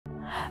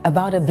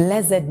about a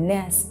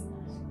blessedness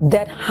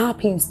that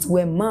happens to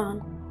a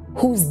man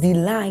whose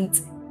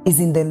delight is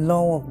in the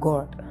law of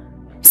God.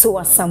 So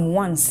as Psalm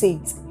 1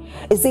 says,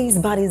 it says,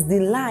 but his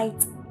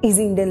delight is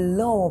in the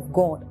law of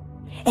God,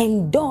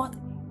 and doth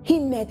he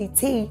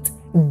meditate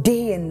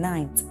day and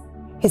night.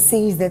 He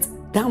says that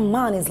that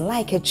man is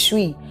like a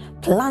tree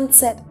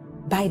planted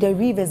by the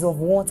rivers of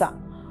water,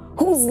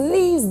 whose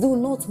leaves do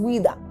not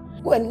wither,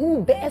 and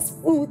who bears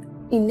fruit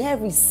in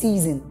every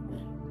season.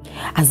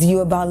 As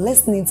you're about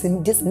listening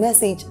to this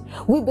message,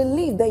 we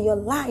believe that your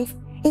life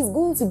is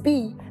going to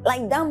be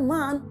like that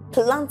man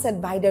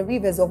planted by the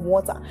rivers of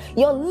water.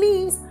 Your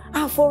leaves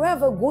are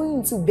forever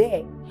going to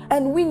bear.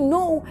 And we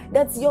know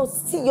that your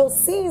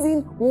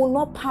season will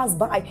not pass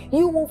by.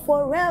 You will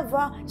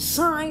forever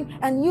shine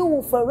and you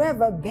will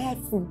forever bear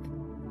fruit.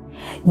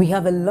 We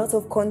have a lot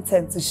of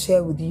content to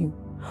share with you.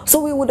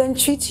 So we would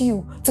entreat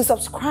you to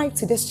subscribe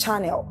to this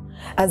channel,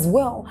 as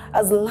well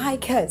as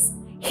like us.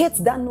 Hit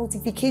that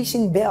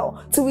notification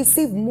bell to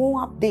receive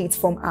more updates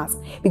from us,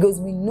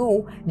 because we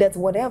know that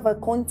whatever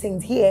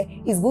content here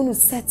is going to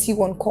set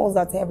you on course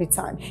at every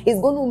time. It's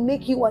going to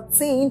make you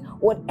attain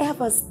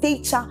whatever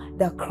stature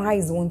that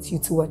Christ wants you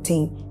to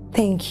attain.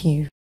 Thank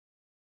you.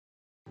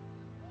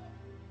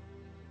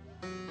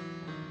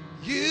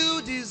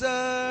 You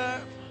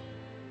deserve.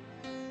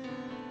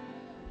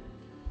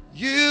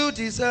 You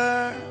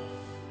deserve.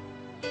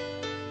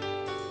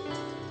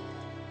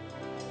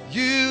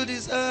 You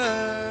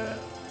deserve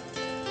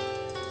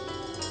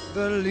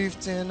the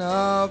lifting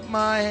of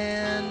my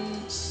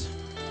hands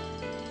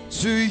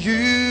to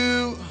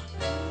you.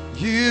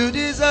 You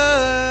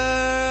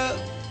deserve.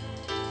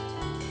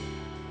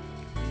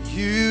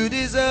 You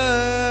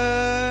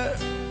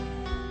deserve.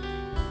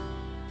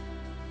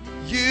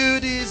 You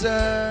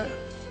deserve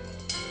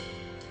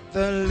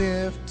the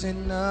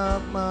lifting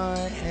of my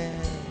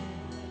hands.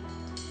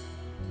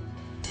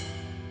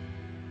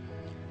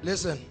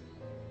 Listen.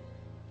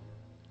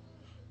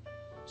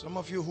 Some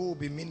of you who will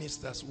be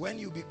ministers, when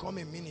you become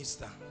a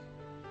minister,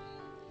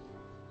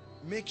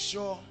 make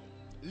sure,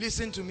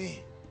 listen to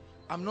me.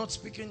 I'm not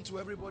speaking to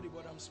everybody,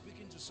 but I'm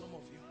speaking to some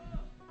of you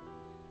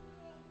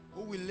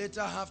who will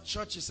later have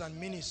churches and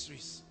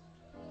ministries.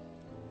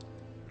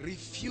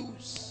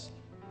 Refuse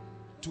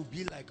to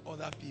be like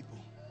other people.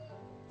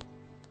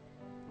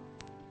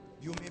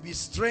 You may be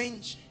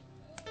strange,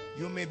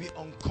 you may be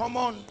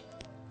uncommon,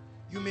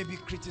 you may be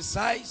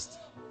criticized,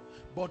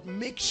 but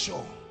make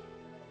sure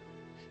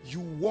you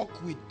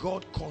walk with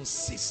God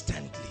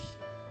consistently.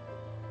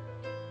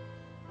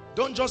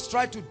 Don't just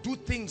try to do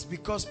things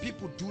because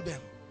people do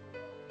them.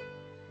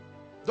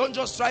 Don't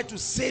just try to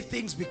say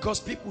things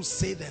because people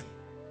say them.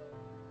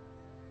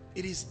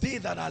 It is they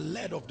that are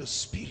led of the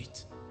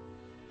Spirit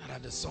that are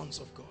the sons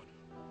of God.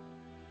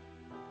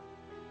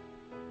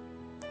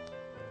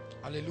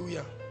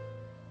 Hallelujah.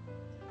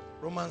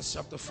 Romans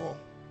chapter 4.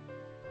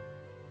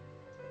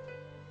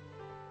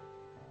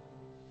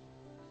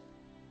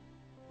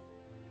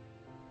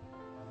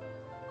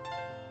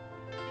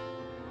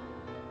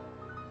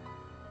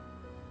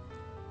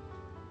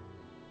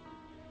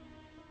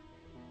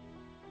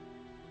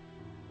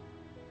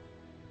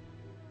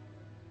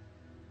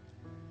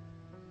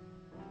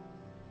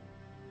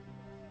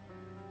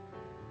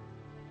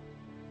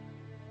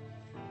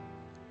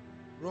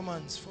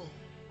 Romans 4.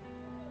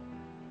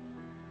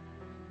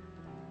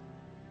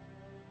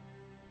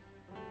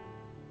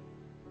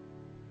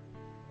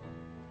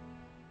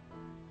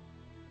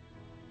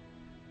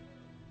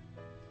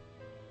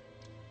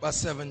 Verse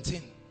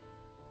 17.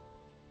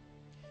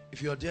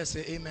 If you're there,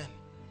 say amen.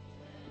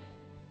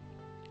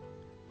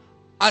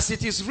 As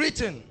it is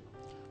written,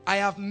 I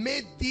have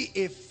made thee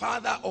a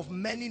father of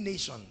many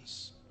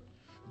nations,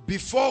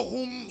 before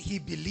whom he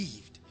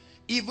believed,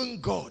 even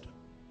God,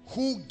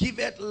 who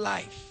giveth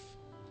life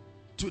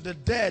to the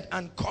dead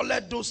and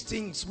calleth those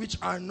things which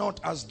are not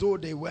as though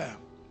they were.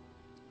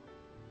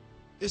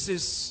 This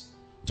is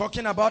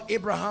talking about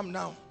Abraham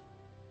now.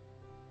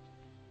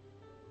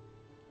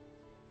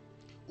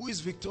 Who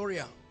is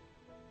Victoria?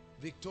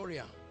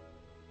 Victoria.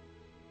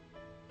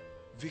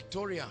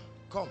 Victoria,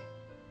 come.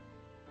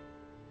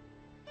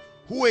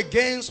 Who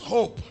against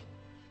hope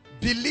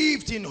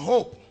believed in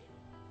hope.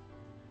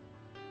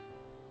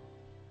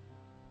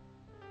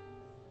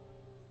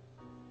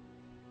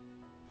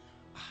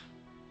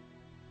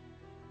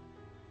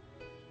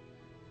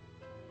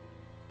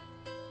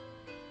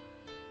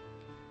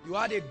 You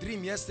had a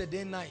dream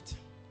yesterday night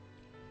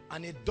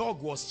and a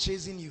dog was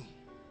chasing you.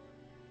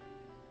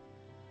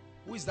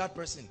 Who is that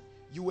person?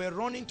 You were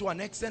running to an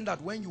extent that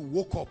when you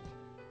woke up,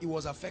 it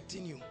was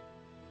affecting you.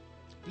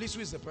 Please, who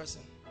is the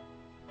person?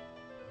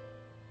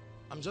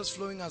 I'm just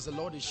flowing as the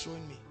Lord is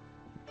showing me.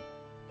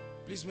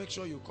 Please make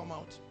sure you come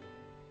out.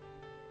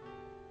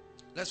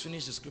 Let's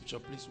finish the scripture,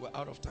 please. We're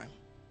out of time.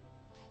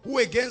 Who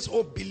against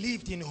hope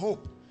believed in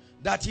hope,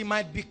 that he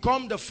might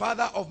become the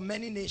father of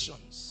many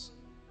nations.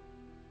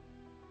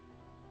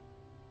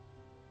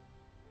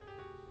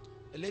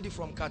 A lady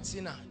from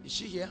Katsina, is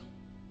she here?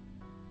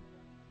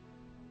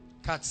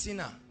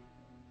 Katsina.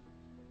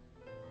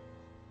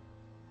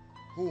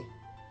 Who?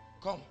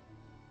 Come.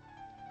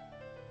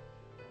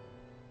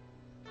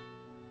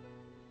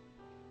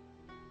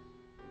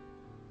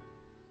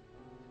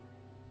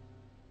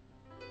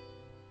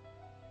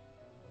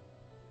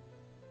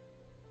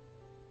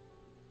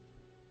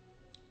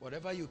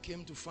 Whatever you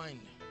came to find,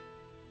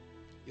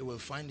 you will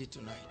find it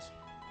tonight.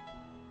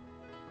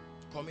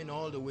 Coming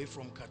all the way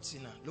from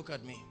Katsina. Look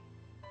at me.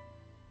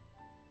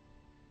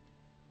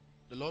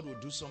 The Lord will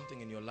do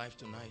something in your life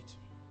tonight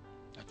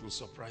that will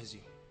surprise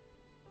you.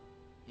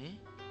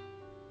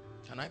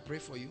 Can I pray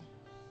for you?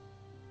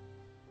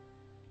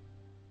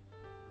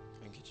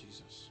 Thank you,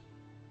 Jesus.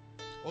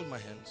 Hold my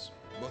hands,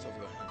 both of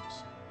your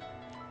hands.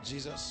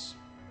 Jesus,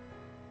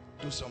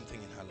 do something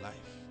in her life.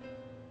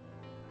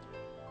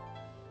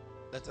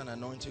 Let an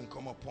anointing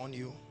come upon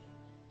you.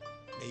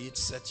 May it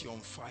set you on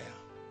fire.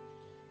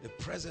 The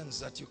presence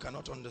that you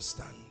cannot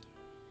understand.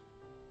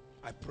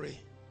 I pray.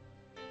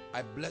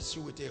 I bless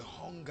you with a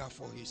hunger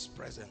for his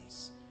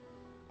presence.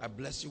 I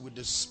bless you with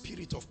the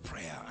spirit of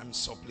prayer and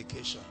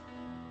supplication.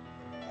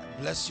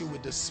 I bless you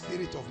with the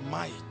spirit of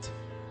might.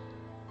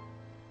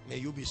 May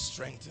you be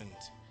strengthened.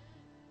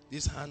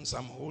 These hands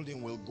I'm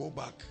holding will go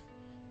back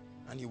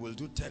and you will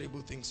do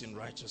terrible things in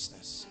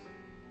righteousness.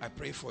 I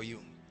pray for you.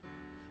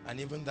 And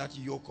even that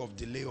yoke of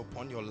delay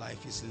upon your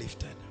life is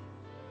lifted.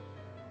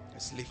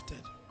 It's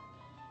lifted.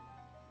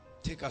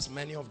 Take as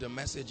many of the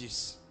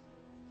messages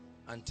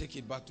and take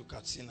it back to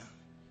Katsina.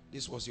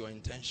 This was your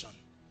intention.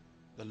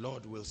 The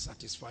Lord will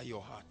satisfy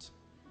your heart.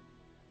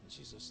 In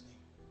Jesus' name.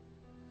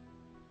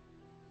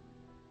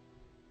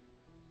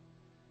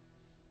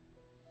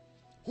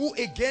 Who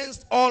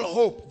against all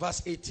hope,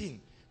 verse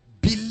 18,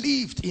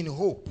 believed in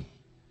hope.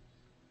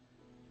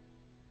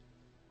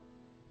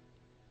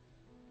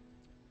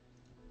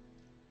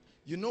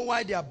 You know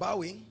why they are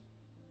bowing?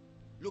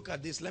 Look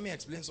at this. Let me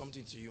explain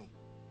something to you,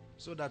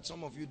 so that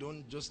some of you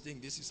don't just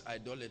think this is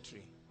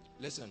idolatry.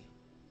 Listen.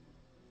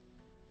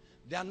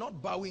 They are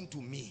not bowing to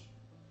me.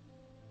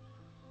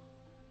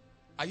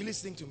 Are you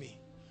listening to me?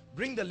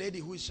 Bring the lady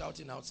who is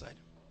shouting outside.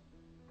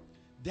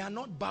 They are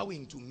not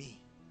bowing to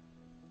me.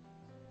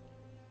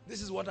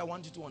 This is what I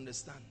want you to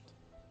understand.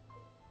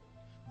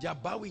 They are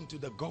bowing to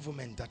the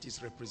government that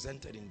is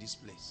represented in this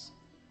place.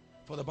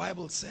 For the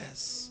Bible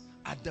says,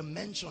 at the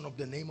mention of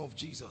the name of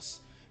Jesus,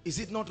 is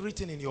it not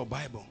written in your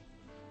Bible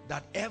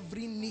that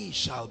every knee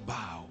shall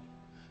bow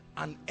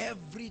and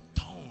every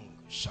tongue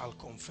shall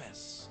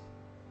confess?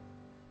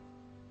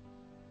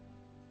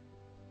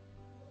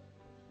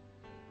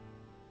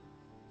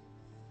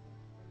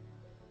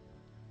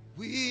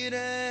 With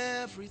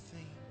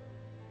everything.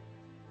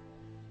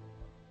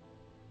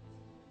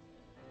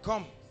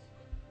 Come.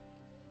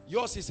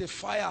 Yours is a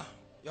fire.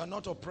 You are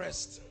not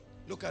oppressed.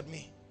 Look at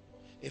me.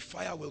 A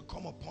fire will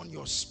come upon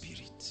your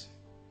spirit.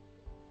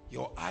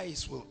 Your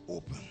eyes will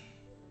open.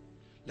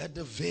 Let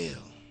the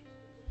veil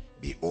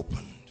be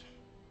opened.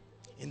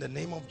 In the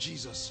name of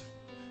Jesus.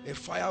 A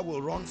fire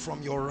will run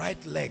from your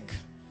right leg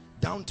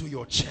down to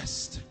your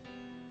chest.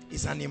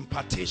 It's an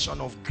impartation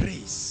of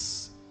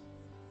grace.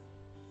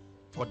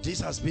 For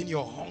this has been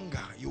your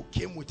hunger. You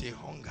came with a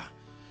hunger.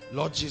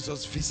 Lord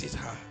Jesus, visit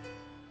her.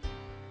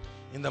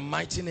 In the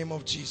mighty name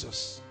of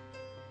Jesus.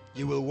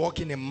 You will walk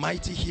in a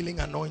mighty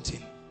healing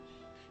anointing.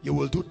 You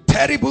will do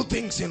terrible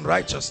things in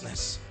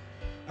righteousness.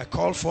 I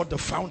call forth the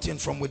fountain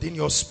from within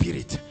your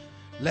spirit.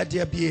 Let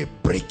there be a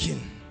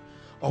breaking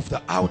of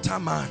the outer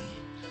man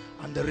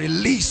and the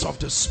release of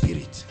the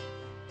spirit.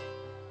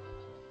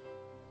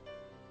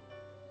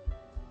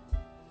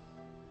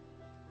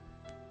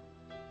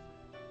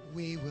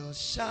 We will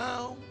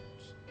shout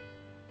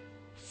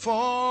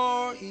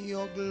for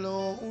your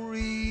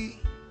glory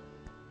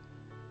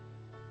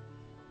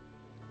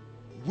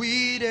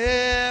with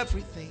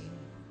everything.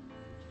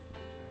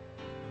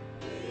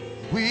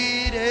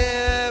 With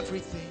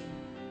everything,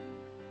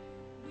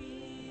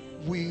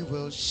 we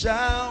will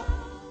shout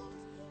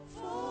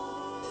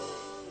for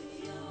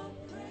your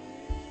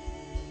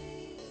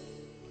praise.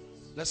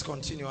 Let's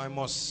continue. I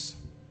must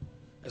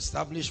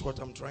establish what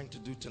I'm trying to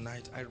do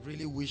tonight. I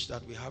really wish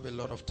that we have a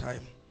lot of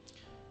time.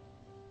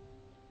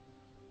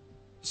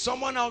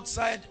 Someone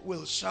outside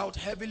will shout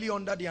heavily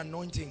under the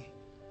anointing.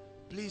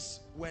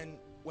 Please,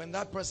 when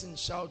that person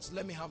shouts,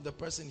 let me have the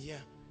person here.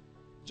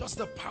 Just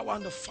the power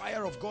and the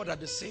fire of God at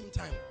the same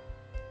time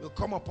will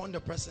come upon the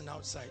person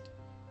outside.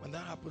 When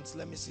that happens,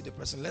 let me see the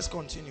person. Let's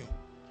continue.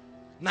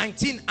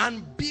 19,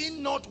 and be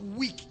not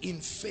weak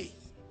in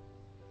faith.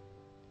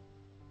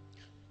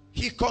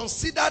 He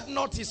considered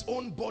not his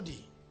own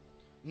body,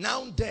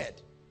 now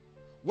dead,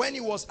 when he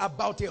was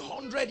about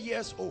 100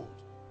 years old,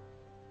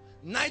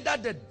 neither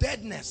the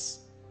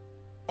deadness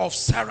of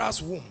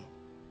Sarah's womb.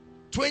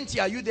 20,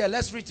 are you there?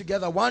 Let's read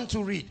together. 1,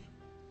 2, read.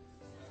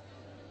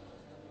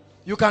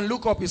 You can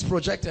look up, it's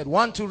projected.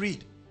 1, 2,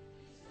 read.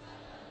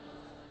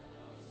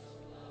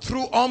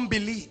 Through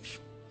unbelief,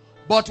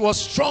 but was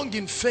strong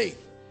in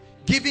faith,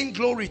 giving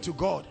glory to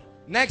God.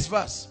 Next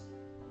verse.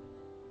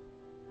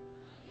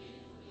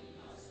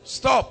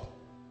 Stop.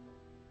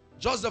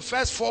 Just the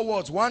first 4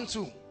 words. 1,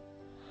 2.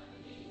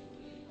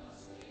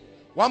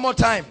 One more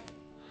time.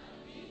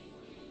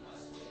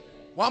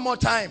 One more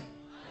time.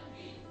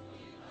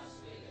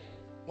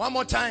 One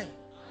more time.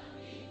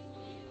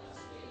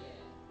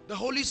 The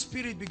Holy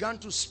Spirit began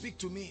to speak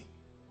to me.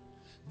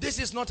 This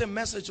is not a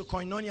message to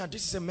Koinonia.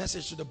 This is a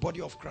message to the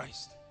body of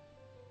Christ.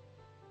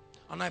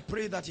 And I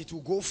pray that it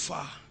will go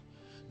far.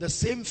 The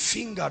same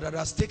finger that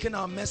has taken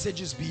our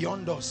messages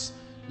beyond us,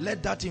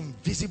 let that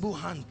invisible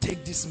hand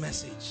take this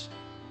message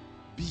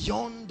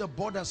beyond the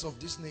borders of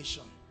this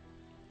nation.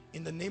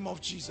 In the name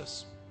of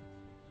Jesus.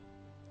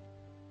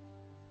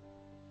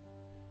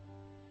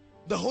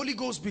 The Holy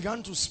Ghost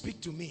began to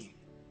speak to me.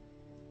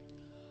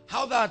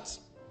 How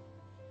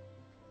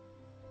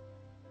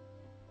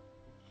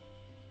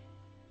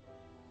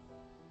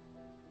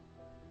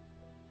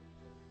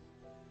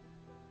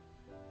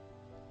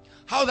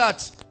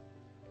that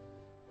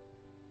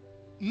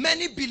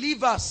many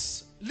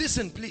believers,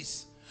 listen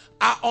please,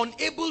 are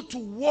unable to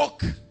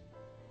walk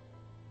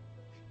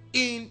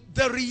in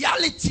the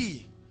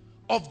reality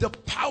of the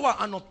power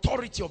and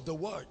authority of the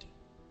word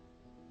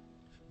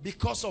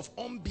because of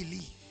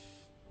unbelief.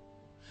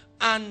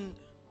 And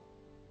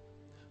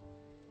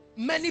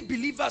many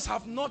believers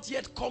have not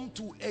yet come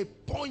to a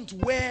point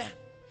where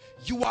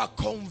you are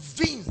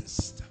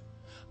convinced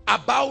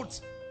about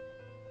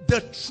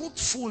the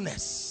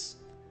truthfulness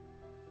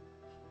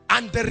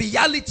and the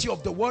reality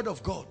of the word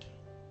of God.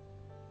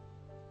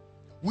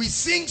 We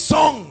sing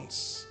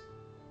songs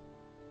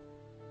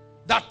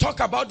that talk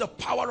about the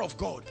power of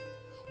God.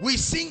 We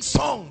sing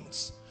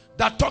songs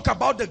that talk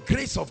about the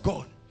grace of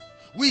God.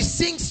 We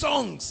sing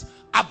songs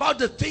about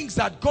the things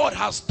that God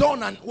has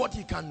done and what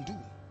he can do.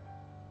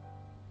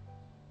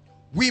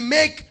 We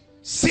make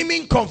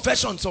seeming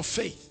confessions of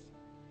faith,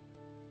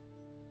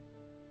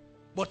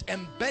 but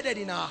embedded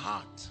in our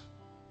heart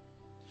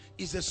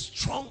is a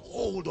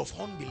stronghold of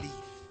unbelief.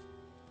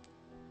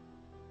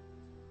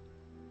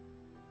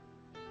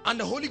 And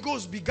the Holy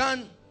Ghost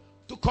began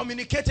to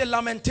communicate a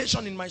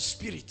lamentation in my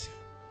spirit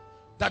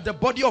that the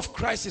body of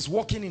Christ is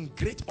walking in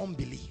great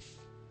unbelief.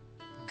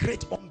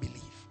 Great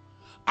unbelief.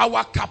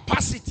 Our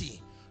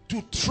capacity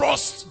to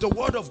trust the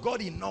word of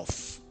God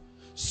enough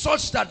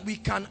such that we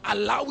can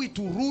allow it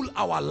to rule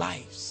our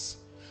lives,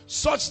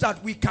 such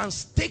that we can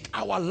stake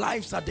our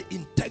lives at the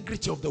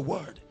integrity of the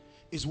word,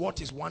 is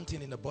what is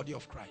wanting in the body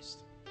of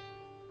Christ.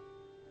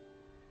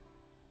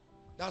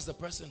 That's the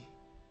person.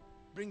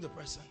 Bring the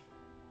person.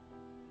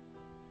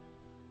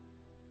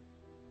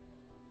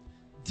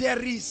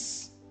 There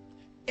is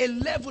a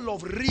level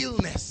of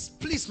realness.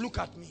 Please look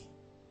at me.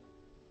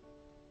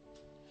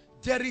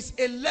 There is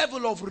a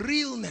level of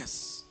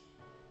realness.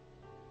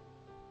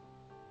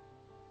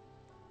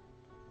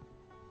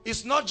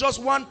 It's not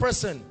just one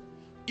person.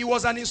 It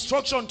was an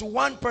instruction to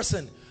one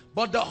person,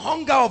 but the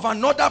hunger of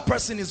another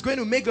person is going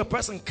to make the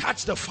person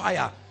catch the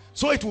fire.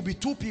 So it will be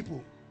two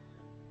people.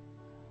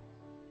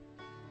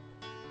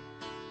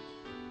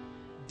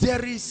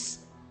 There is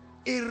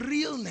a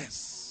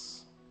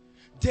realness.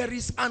 There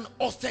is an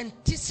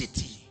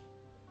authenticity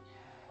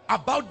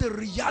about the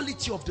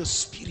reality of the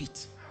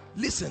Spirit.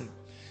 Listen,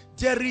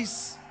 there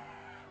is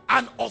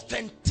an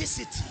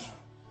authenticity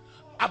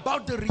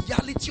about the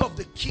reality of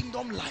the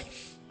kingdom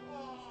life,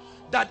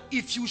 that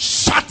if you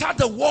shatter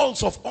the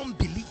walls of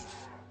unbelief,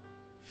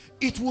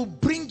 it will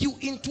bring you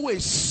into a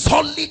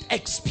solid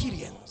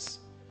experience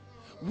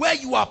where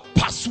you are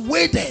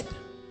persuaded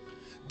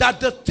that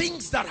the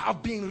things that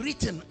have been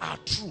written are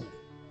true.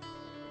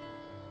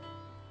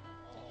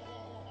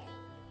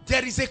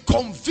 There is a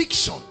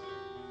conviction,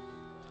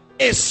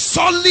 a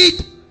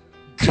solid,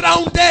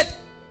 grounded,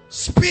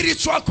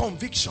 spiritual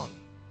conviction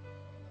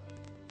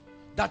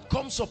that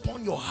comes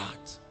upon your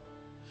heart.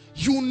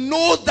 You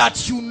know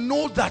that you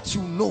know that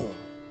you know.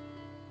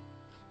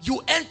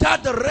 You enter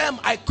the realm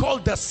I call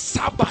the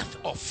Sabbath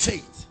of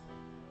faith.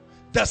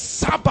 The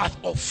Sabbath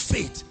of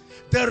faith.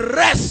 The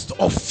rest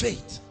of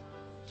faith.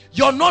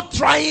 You're not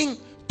trying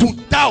to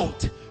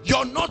doubt.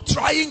 You're not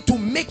trying to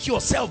make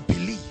yourself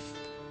believe.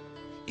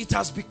 It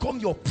has become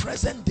your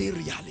present day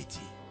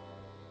reality.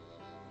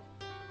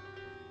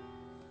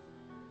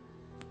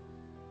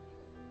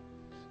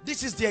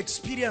 This is the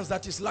experience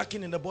that is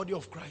lacking in the body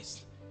of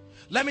Christ.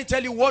 Let me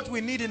tell you what we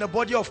need in the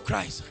body of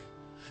Christ.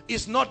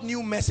 It's not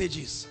new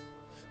messages.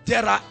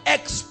 There are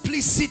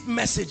explicit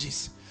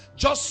messages.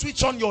 Just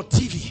switch on your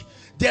TV.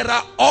 There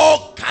are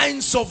all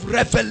kinds of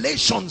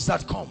revelations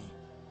that come.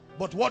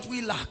 But what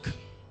we lack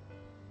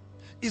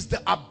is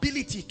the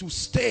ability to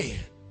stay.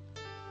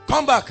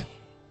 Come back.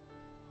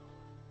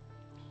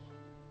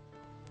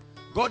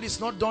 God is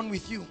not done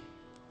with you.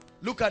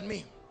 Look at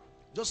me.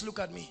 Just look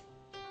at me.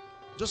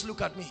 Just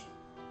look at me.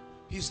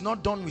 He's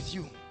not done with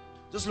you.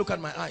 Just look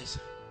at my eyes.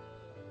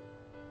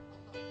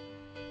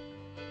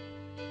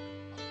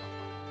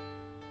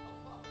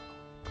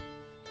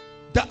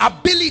 The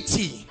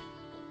ability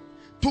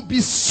to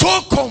be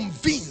so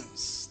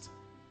convinced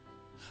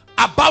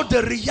about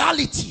the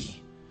reality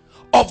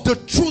of the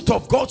truth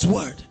of God's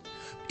word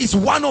is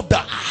one of the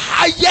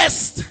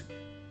highest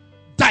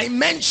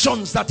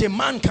dimensions that a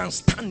man can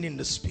stand in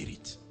the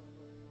spirit.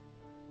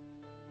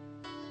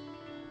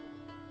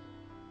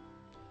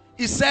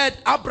 He said,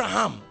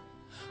 Abraham,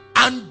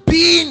 and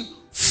being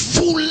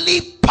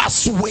fully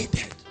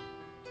persuaded,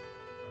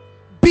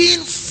 being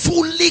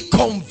fully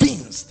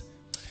convinced.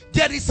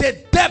 There is a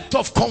depth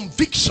of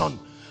conviction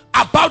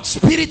about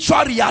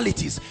spiritual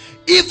realities.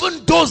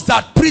 Even those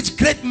that preach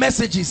great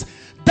messages,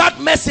 that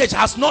message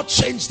has not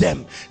changed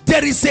them.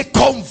 There is a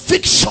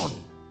conviction.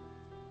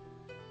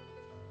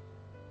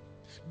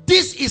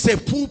 This is a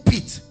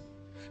pulpit.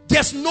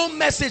 There's no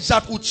message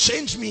that would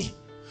change me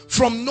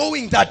from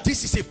knowing that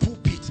this is a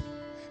pulpit.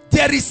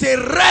 There is a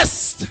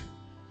rest.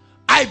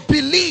 I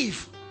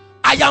believe.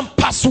 I am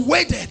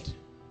persuaded.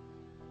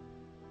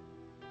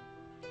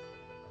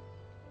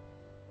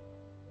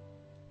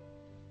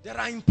 There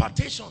are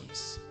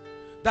impartations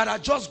that are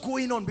just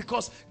going on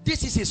because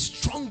this is a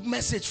strong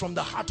message from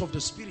the heart of the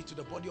Spirit to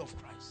the body of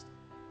Christ.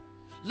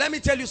 Let me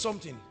tell you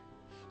something.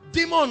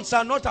 Demons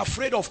are not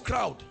afraid of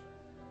crowd.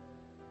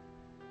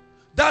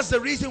 That's the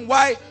reason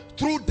why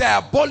through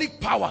diabolic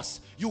powers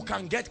you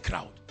can get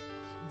crowd.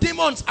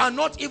 Demons are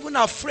not even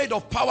afraid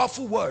of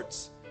powerful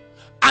words.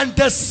 And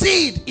the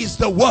seed is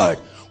the word.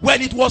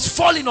 When it was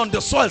falling on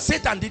the soil,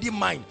 Satan didn't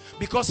mind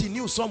because he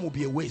knew some would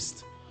be a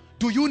waste.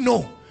 Do you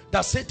know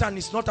that Satan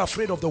is not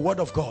afraid of the word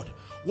of God?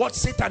 What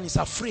Satan is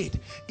afraid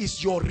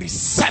is your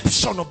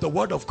reception of the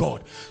word of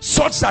God,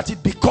 such that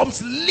it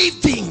becomes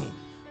living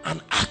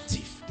and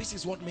active. This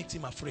is what makes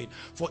him afraid.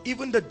 For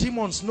even the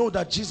demons know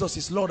that Jesus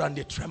is Lord and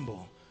they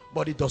tremble,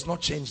 but it does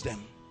not change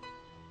them.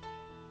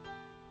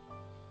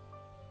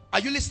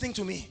 Are you listening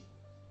to me?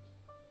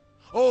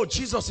 Oh,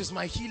 Jesus is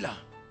my healer.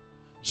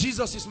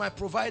 Jesus is my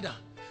provider.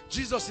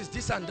 Jesus is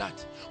this and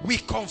that. We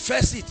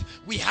confess it.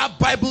 We have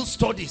Bible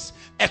studies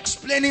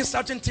explaining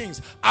certain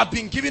things. I've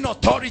been given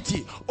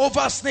authority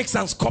over snakes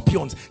and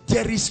scorpions.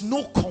 There is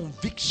no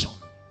conviction.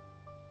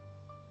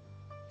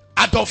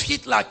 Adolf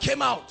Hitler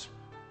came out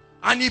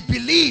and he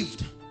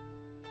believed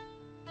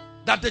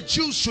that the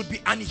Jews should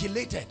be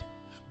annihilated.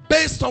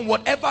 Based on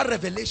whatever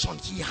revelation,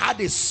 he had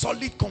a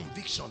solid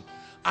conviction,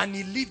 and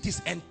he lived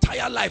his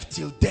entire life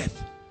till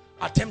death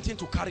attempting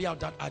to carry out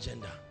that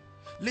agenda.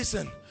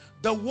 Listen,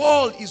 the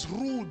world is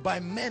ruled by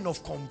men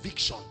of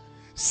conviction.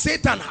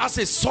 Satan has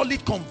a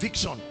solid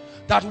conviction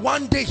that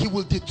one day he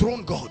will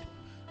dethrone God,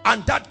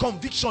 and that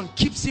conviction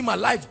keeps him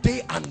alive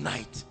day and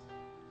night.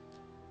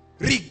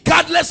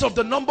 Regardless of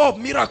the number of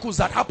miracles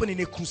that happen in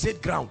a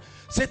crusade ground,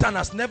 Satan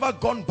has never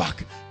gone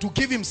back to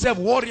give himself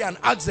warrior and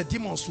ask the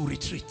demons to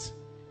retreat.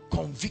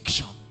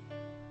 Conviction.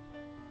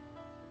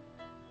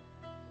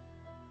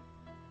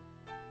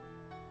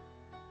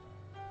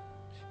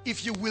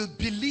 If you will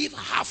believe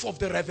half of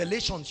the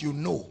revelations you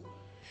know,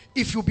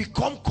 if you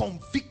become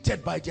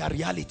convicted by their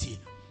reality,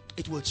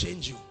 it will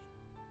change you.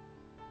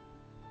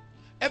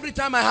 Every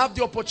time I have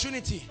the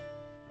opportunity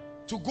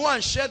to go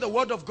and share the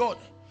word of God,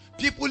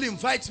 people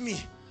invite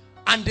me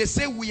and they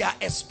say we are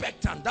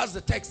expectant. That's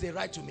the text they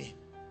write to me.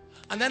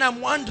 And then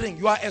I'm wondering,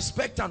 you are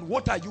expectant,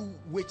 what are you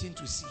waiting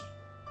to see?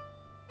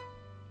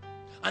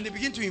 And they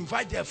begin to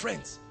invite their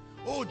friends.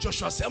 Oh,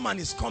 Joshua Selman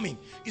is coming.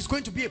 It's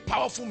going to be a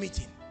powerful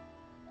meeting.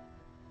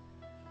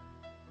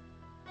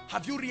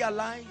 Have you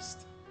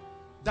realized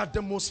that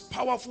the most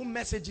powerful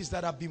messages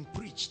that have been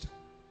preached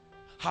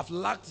have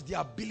lacked the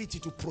ability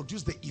to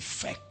produce the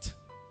effect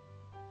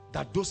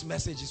that those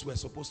messages were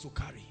supposed to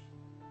carry?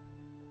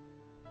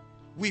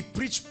 We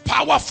preach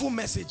powerful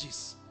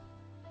messages,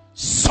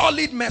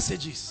 solid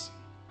messages.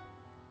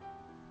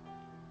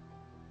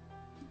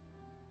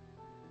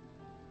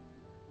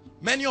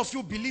 Many of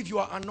you believe you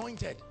are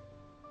anointed.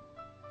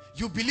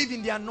 You believe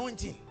in the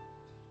anointing.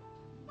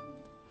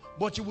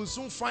 But you will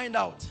soon find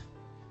out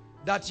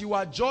that you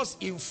are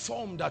just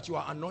informed that you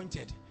are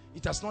anointed.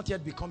 It has not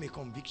yet become a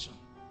conviction.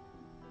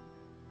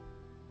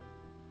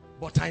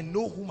 But I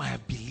know whom I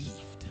have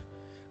believed,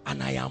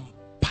 and I am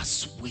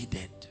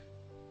persuaded.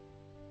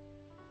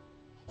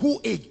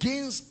 Who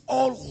against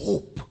all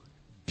hope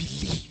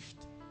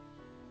believed.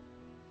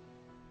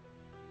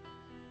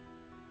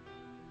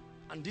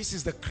 And this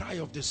is the cry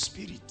of the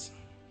Spirit.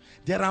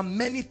 There are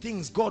many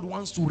things God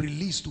wants to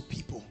release to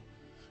people.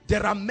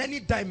 There are many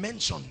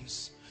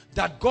dimensions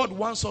that God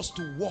wants us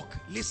to walk.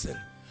 Listen,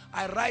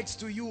 I write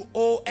to you,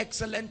 O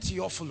excellent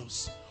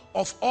Theophilus,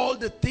 of all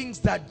the things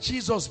that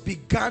Jesus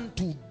began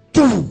to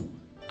do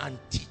and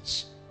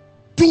teach.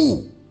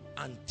 Do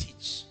and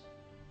teach.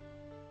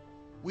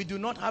 We do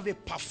not have a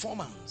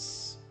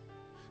performance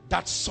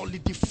that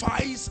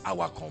solidifies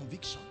our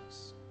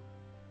convictions.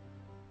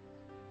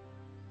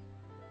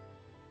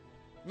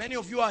 Many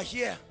of you are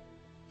here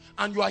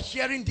and you are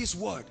hearing this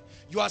word.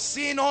 You are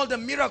seeing all the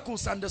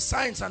miracles and the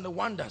signs and the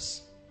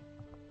wonders.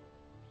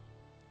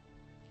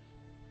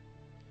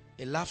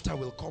 A laughter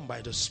will come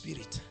by the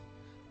Spirit.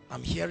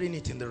 I'm hearing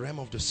it in the realm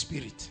of the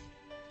Spirit.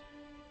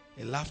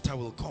 A laughter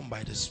will come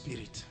by the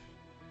Spirit.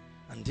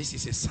 And this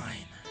is a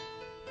sign.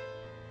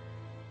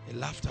 A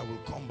laughter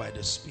will come by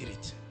the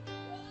Spirit.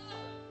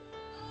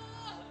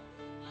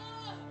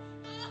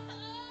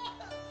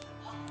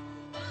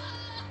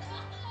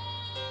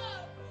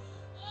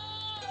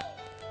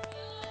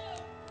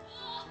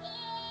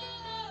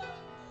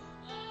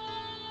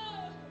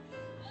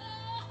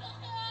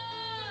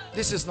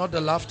 This is not the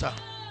laughter.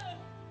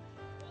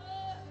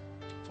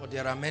 For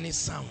there are many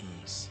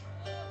sounds.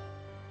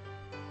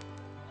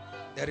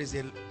 There is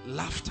a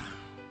laughter.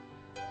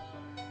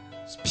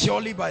 It's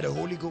purely by the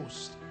Holy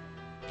Ghost.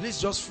 Please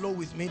just flow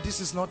with me. This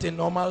is not a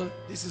normal,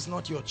 this is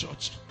not your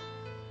church.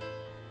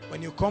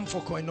 When you come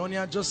for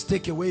koinonia, just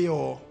take away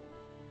your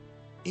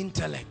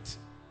intellect,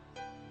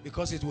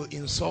 because it will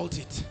insult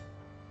it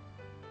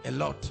a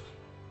lot.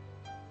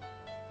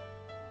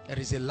 There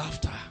is a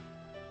laughter.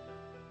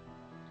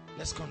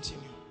 Let's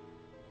continue.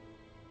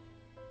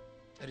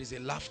 There is a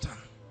laughter.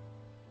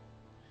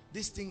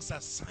 These things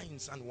are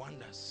signs and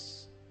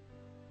wonders.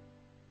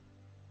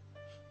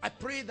 I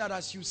pray that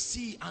as you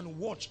see and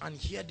watch and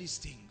hear these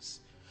things,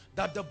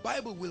 that the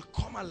Bible will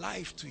come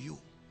alive to you.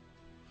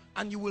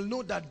 And you will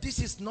know that this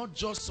is not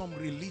just some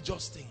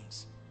religious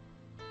things.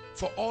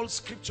 For all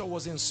scripture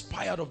was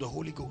inspired of the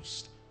Holy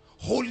Ghost.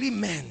 Holy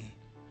men,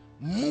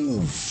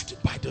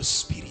 moved by the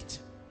Spirit,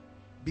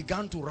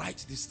 began to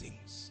write these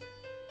things.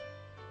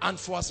 And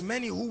for as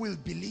many who will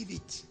believe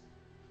it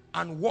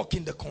and walk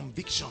in the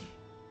conviction,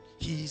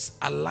 he is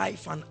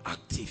alive and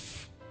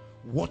active,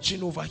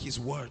 watching over his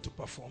word to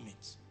perform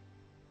it.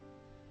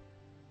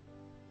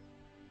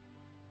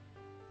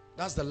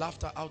 That's the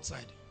laughter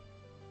outside.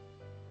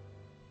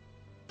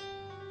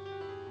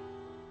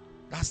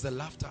 That's the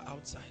laughter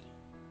outside.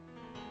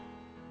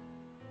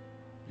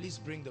 Please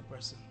bring the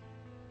person.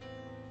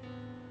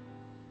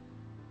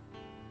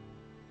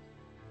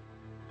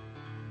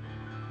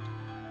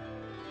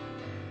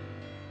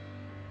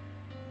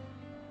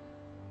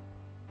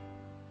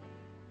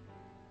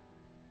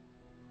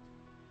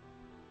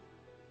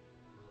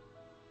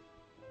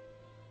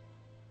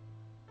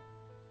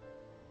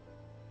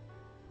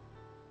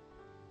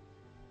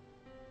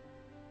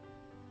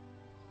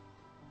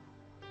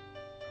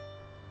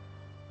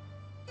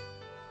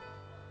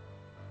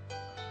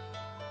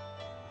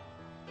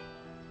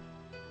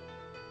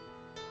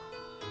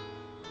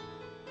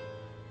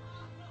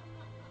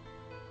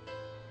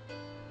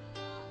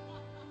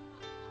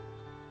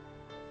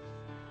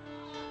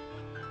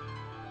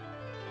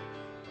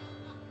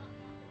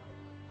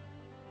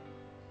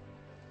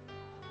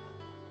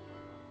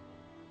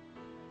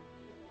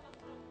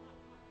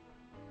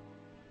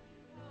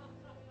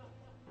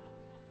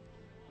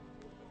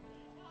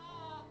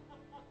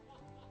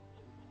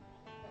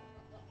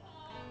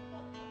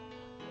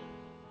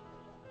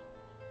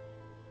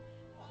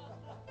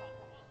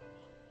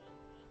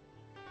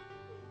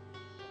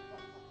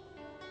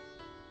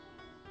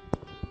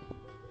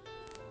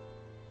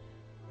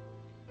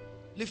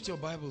 Lift your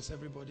Bibles,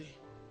 everybody.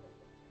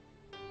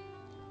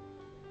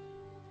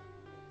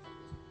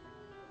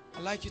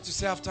 I'd like you to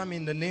say after me,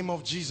 in the name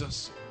of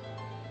Jesus,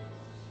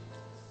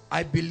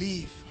 I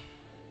believe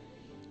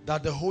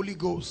that the Holy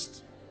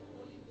Ghost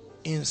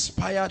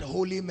inspired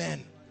holy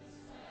men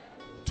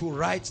to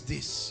write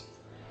this,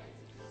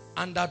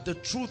 and that the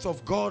truth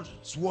of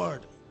God's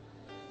word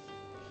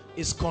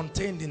is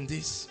contained in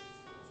this.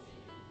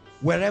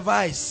 Wherever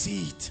I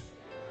see it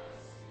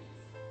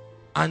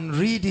and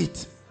read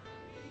it,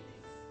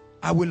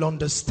 I will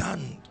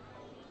understand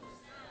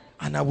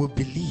and I will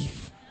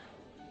believe.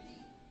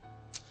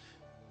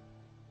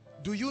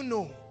 Do you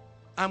know,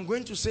 I'm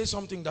going to say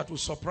something that will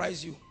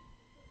surprise you.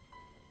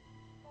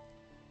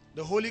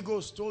 The Holy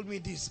Ghost told me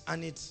this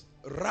and it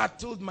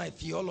rattled my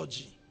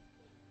theology.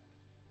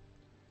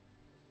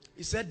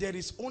 He said there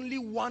is only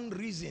one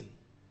reason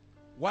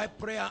why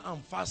prayer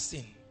and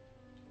fasting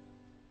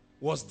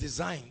was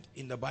designed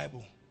in the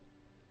Bible.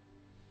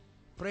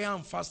 Prayer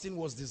and fasting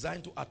was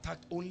designed to attack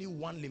only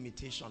one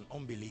limitation: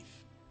 unbelief.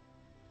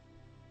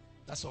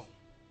 That's all.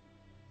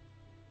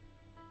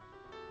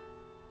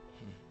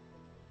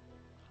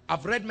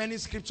 I've read many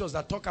scriptures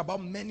that talk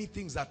about many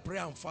things that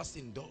prayer and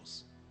fasting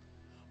does.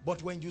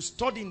 But when you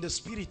study in the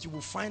spirit, you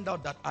will find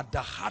out that at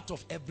the heart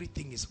of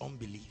everything is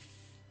unbelief.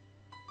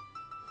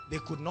 They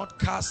could not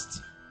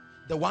cast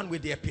the one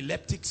with the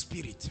epileptic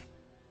spirit.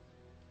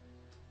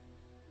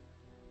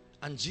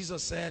 And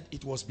Jesus said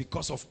it was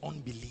because of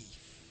unbelief.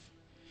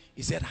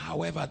 He said,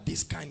 however,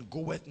 this kind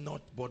goeth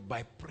not but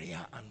by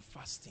prayer and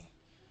fasting.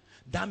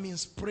 That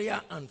means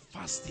prayer and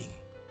fasting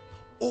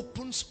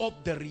opens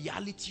up the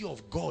reality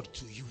of God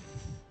to you.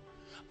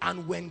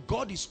 And when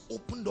God is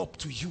opened up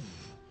to you,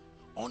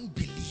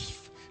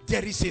 unbelief,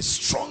 there is a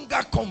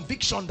stronger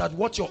conviction that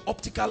what your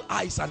optical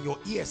eyes and your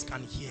ears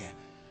can hear.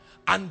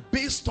 And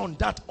based on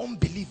that,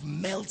 unbelief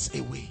melts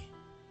away.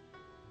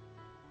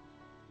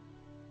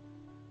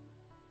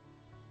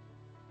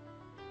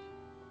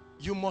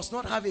 You must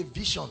not have a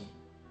vision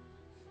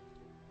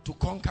to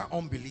conquer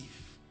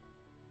unbelief.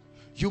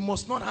 You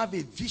must not have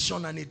a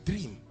vision and a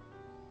dream.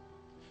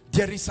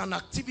 There is an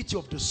activity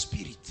of the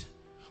Spirit,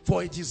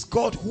 for it is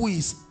God who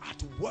is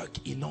at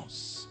work in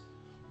us,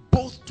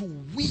 both to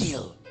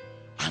will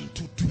and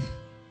to do.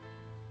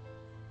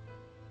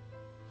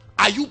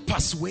 Are you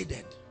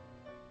persuaded?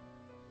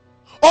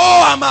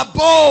 Oh, I'm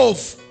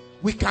above.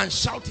 We can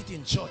shout it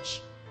in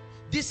church.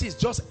 This is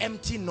just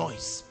empty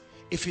noise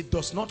if it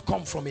does not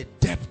come from a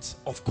depth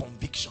of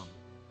conviction.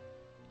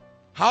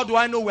 How do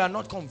I know we are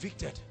not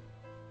convicted?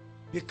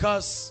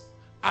 Because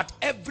at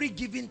every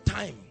given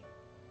time,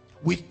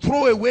 we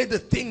throw away the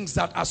things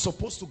that are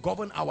supposed to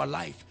govern our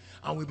life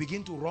and we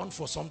begin to run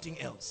for something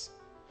else,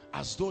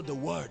 as though the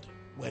word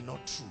were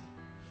not true.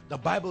 The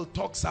Bible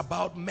talks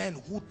about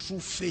men who through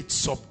faith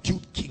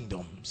subdued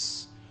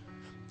kingdoms,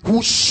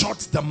 who shut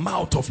the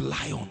mouth of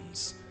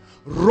lions,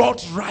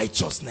 wrought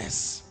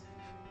righteousness,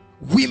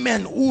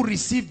 women who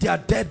received their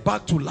dead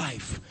back to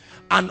life,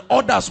 and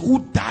others who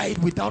died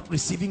without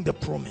receiving the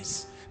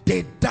promise.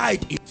 They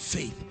died in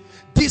faith.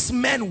 These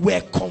men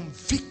were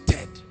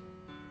convicted.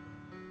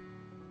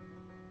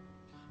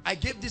 I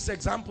gave this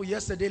example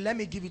yesterday. Let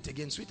me give it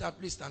again. Sweetheart,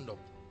 please stand up.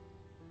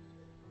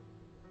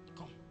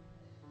 Come.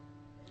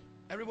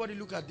 Everybody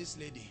look at this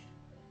lady.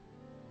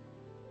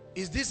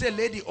 Is this a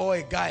lady or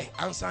a guy?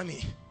 Answer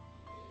me.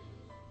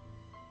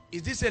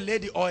 Is this a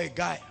lady or a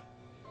guy?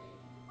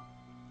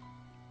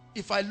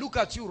 If I look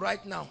at you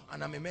right now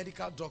and I'm a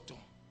medical doctor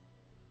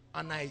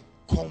and I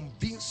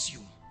convince you,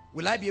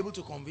 will I be able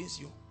to convince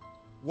you?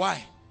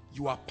 Why?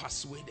 You are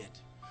persuaded.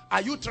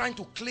 Are you trying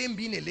to claim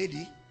being a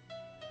lady?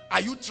 Are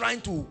you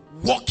trying to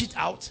walk it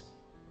out?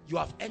 You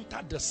have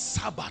entered the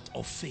Sabbath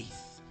of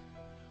faith.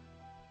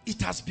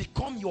 It has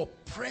become your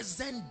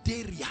present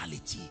day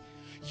reality.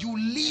 You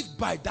live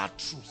by that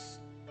truth.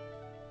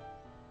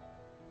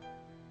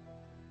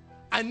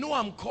 I know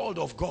I'm called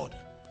of God.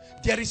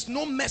 There is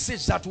no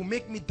message that will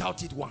make me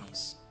doubt it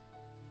once.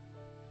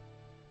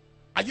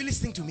 Are you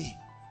listening to me?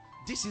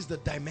 This is the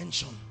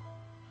dimension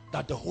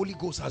that the Holy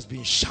Ghost has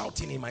been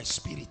shouting in my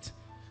spirit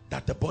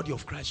that the body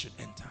of Christ should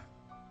enter.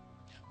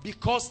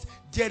 Because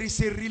there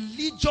is a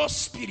religious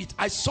spirit.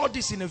 I saw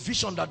this in a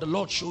vision that the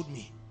Lord showed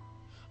me.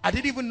 I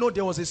didn't even know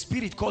there was a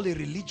spirit called a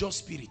religious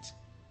spirit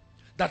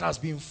that has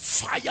been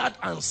fired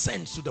and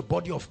sent to the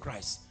body of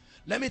Christ.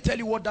 Let me tell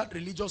you what that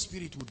religious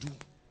spirit will do.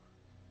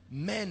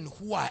 Men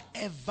who are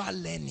ever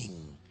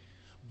learning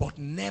but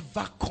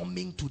never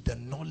coming to the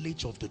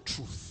knowledge of the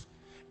truth.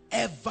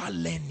 Ever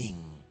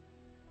learning.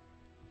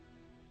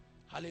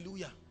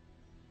 Hallelujah.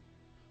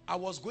 I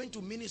was going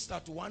to minister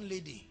to one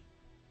lady.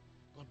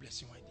 God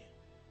bless you, my dear.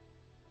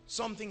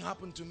 Something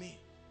happened to me.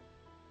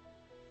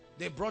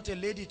 They brought a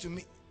lady to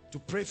me to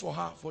pray for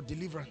her for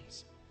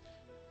deliverance.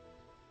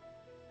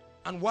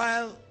 And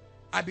while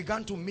I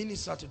began to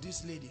minister to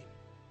this lady,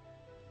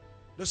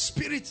 the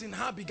spirits in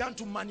her began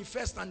to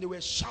manifest and they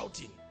were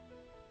shouting.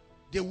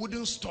 They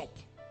wouldn't stop.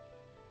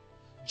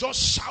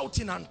 Just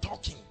shouting and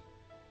talking.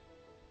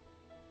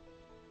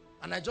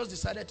 And I just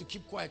decided to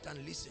keep quiet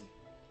and listen.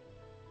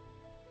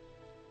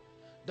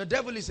 The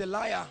devil is a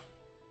liar.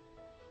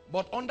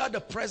 But under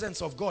the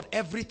presence of God,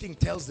 everything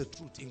tells the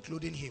truth,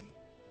 including him.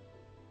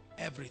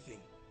 Everything.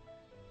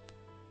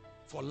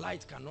 For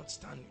light cannot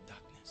stand with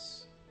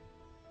darkness.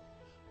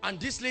 And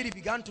this lady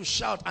began to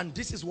shout, and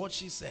this is what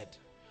she said.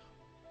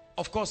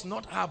 Of course,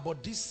 not her,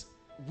 but these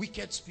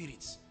wicked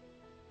spirits.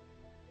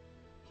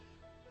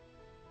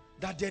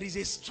 That there is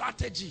a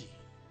strategy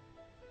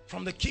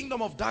from the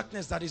kingdom of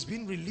darkness that is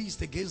being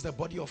released against the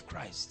body of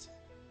Christ.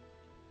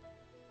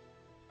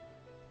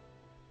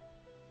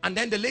 And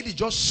then the lady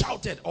just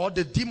shouted, or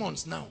the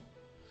demons now,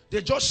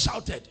 they just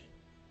shouted.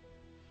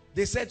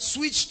 They said,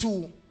 switch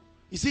to,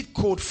 is it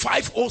code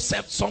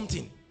 507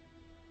 something?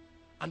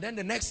 And then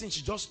the next thing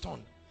she just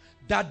turned,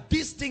 that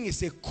this thing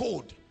is a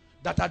code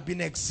that had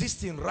been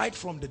existing right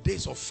from the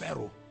days of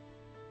Pharaoh.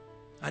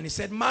 And he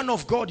said, man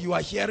of God, you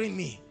are hearing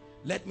me.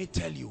 Let me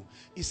tell you.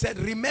 He said,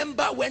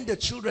 remember when the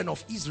children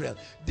of Israel,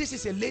 this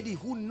is a lady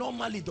who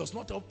normally does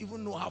not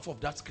even know half of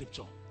that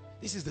scripture.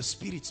 This is the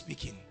spirit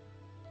speaking,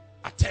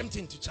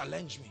 attempting to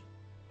challenge me.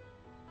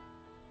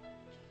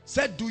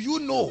 Said, do you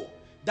know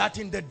that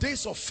in the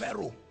days of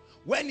Pharaoh,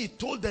 when he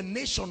told the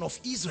nation of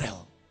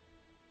Israel,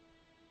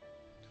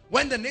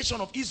 when the nation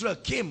of Israel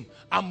came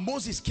and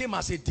Moses came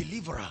as a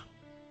deliverer,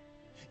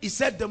 he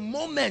said the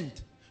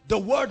moment the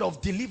word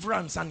of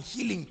deliverance and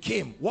healing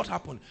came, what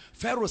happened?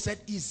 Pharaoh said,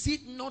 is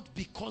it not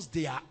because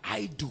they are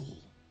idle?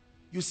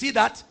 You see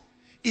that?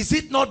 Is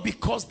it not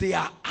because they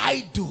are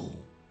idle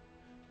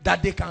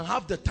that they can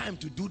have the time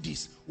to do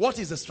this? What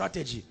is the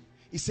strategy?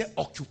 He said,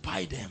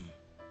 occupy them.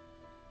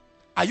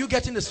 Are you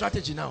getting the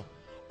strategy now?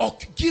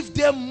 Give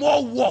them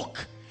more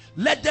work.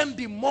 Let them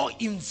be more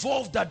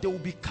involved that they will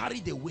be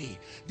carried away.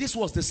 This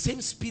was the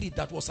same spirit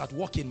that was at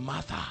work in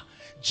Martha.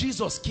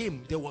 Jesus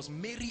came, there was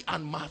Mary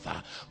and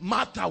Martha.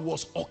 Martha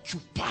was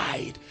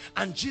occupied.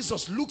 And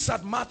Jesus looks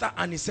at Martha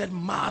and he said,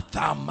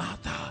 Martha,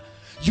 Martha,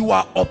 you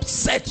are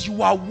upset,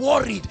 you are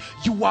worried,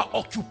 you are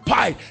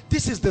occupied.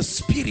 This is the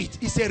spirit.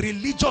 It's a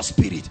religious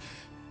spirit.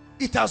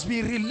 It has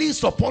been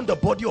released upon the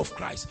body of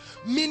Christ.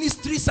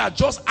 Ministries are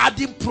just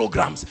adding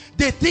programs.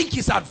 They think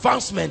it's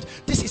advancement.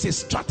 This is a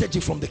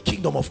strategy from the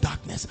kingdom of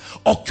darkness.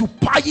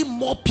 Occupying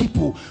more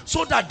people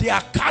so that they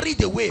are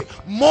carried away.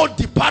 More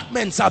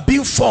departments are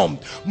being formed.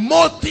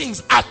 More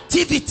things,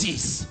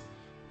 activities.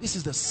 This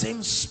is the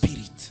same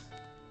spirit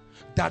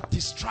that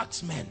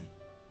distracts men.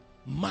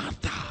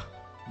 Martha,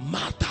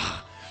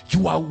 Martha,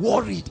 you are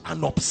worried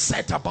and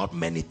upset about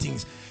many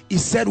things. He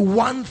said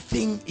one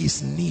thing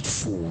is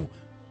needful.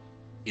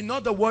 In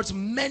other words,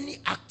 many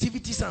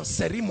activities and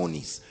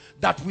ceremonies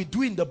that we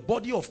do in the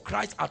body of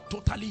Christ are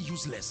totally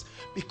useless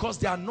because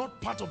they are not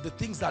part of the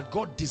things that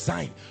God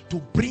designed to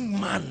bring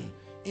man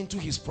into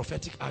his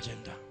prophetic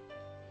agenda.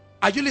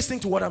 Are you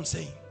listening to what I'm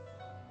saying?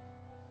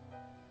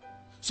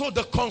 So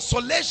the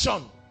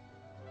consolation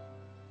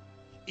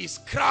is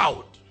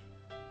crowd.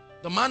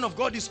 The man of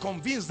God is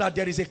convinced that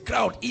there is a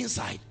crowd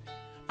inside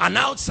and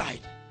outside.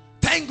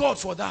 Thank God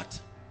for that.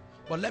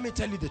 But let me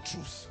tell you the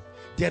truth.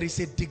 There is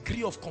a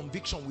degree of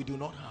conviction we do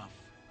not have.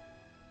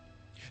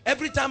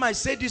 Every time I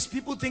say this,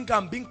 people think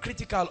I'm being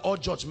critical or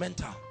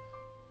judgmental.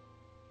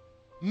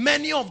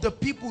 Many of the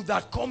people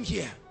that come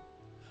here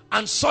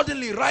and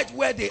suddenly right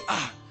where they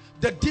are,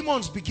 the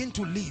demons begin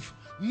to leave.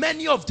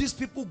 Many of these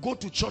people go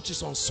to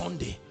churches on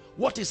Sunday.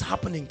 What is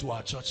happening to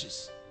our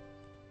churches?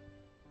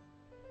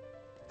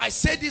 I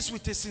say this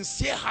with a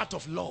sincere heart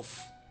of love.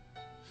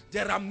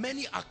 There are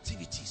many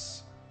activities.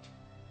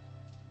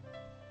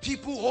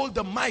 People hold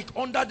the mic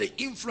under the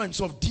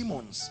influence of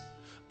demons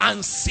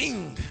and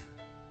sing.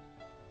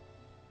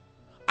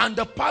 And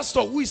the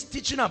pastor who is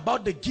teaching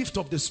about the gift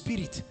of the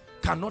Spirit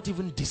cannot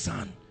even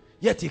discern.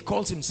 Yet he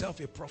calls himself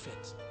a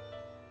prophet.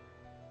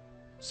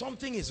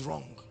 Something is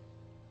wrong.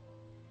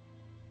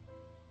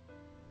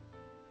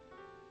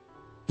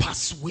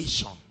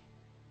 Persuasion.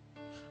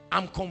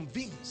 I'm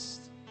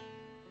convinced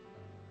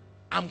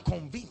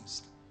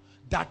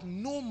that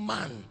no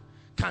man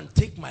can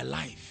take my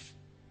life.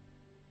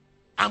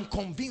 I'm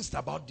convinced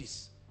about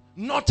this.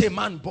 Not a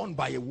man born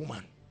by a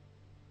woman.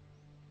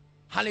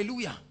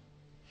 Hallelujah.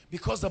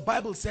 Because the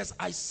Bible says,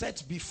 I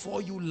set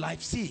before you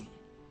life. See,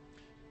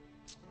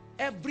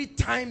 every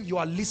time you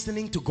are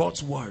listening to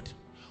God's word,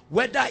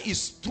 whether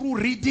it's through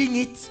reading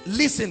it,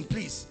 listen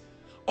please,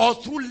 or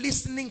through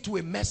listening to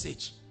a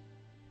message.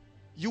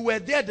 You were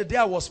there the day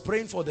I was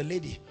praying for the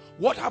lady.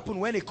 What happened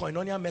when a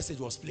koinonia message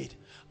was played?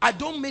 I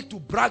don't make to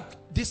brag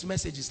these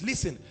messages.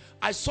 Listen,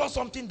 I saw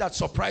something that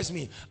surprised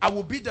me. I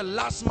will be the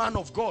last man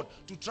of God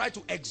to try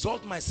to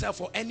exalt myself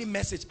for any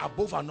message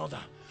above another.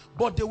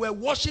 But there were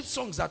worship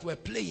songs that were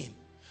playing.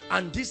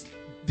 And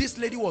this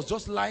lady was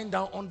just lying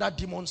down under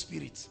demon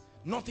spirits.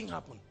 Nothing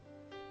happened.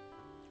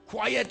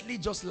 Quietly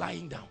just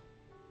lying down.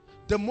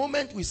 The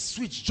moment we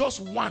switched,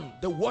 just one,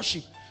 the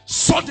worship,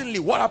 suddenly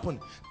what happened?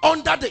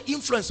 Under the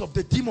influence of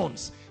the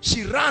demons,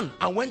 she ran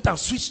and went and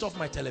switched off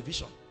my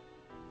television.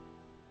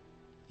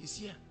 He's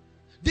here.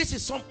 This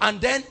is some, and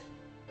then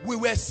we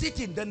were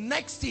sitting. The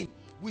next thing,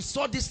 we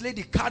saw this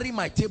lady carry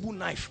my table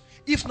knife.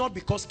 If not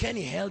because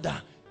Kenny held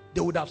her,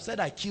 they would have said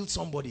I killed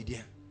somebody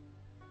there.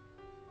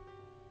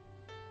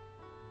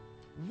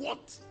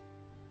 What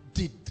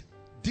did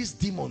these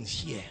demons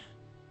hear?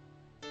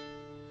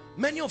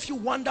 Many of you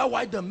wonder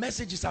why the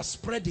messages are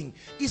spreading.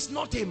 It's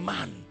not a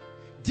man.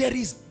 There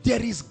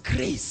is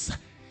grace.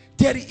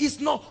 There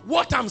is not,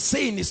 what I'm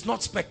saying is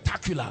not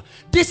spectacular.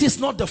 This is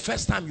not the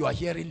first time you are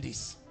hearing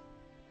this.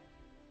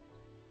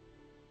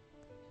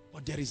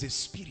 But there is a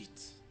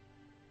spirit.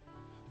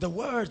 The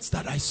words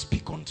that I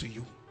speak unto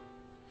you,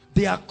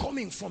 they are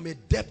coming from a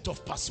depth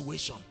of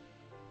persuasion.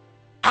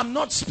 I'm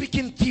not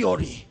speaking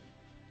theory.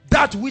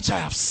 That which I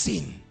have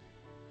seen,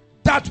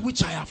 that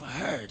which I have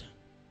heard,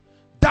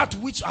 that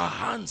which our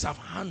hands have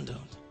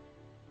handled.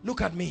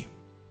 Look at me.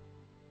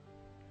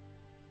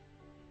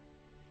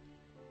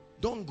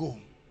 Don't go.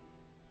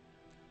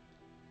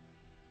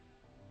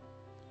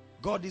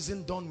 God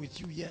isn't done with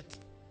you yet.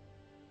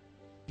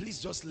 Please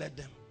just let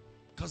them.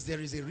 Because there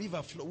is a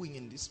river flowing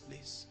in this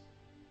place.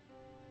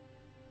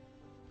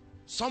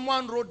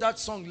 Someone wrote that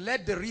song,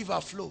 Let the River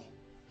Flow.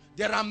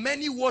 There are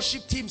many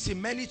worship teams in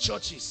many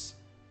churches.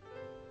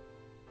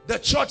 The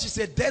church is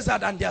a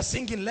desert and they are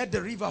singing, Let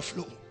the river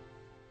flow.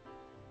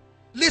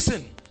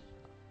 Listen,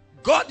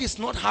 God is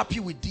not happy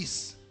with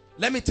this.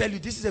 Let me tell you,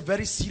 this is a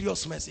very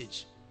serious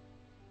message.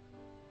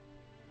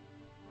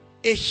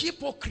 A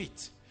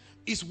hypocrite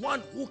is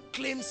one who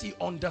claims he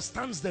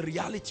understands the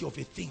reality of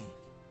a thing,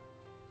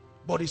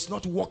 but is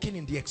not walking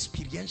in the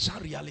experiential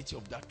reality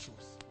of that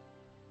truth.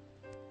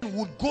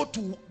 Would go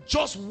to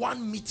just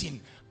one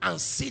meeting and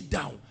sit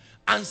down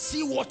and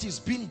see what is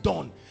being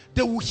done.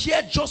 They will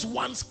hear just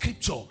one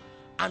scripture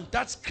and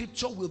that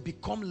scripture will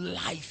become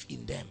life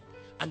in them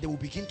and they will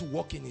begin to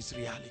walk in its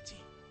reality.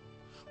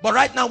 But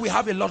right now we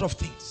have a lot of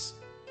things.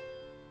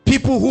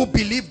 People who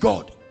believe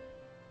God.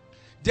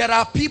 There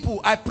are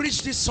people, I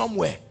preached this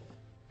somewhere.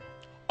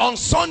 On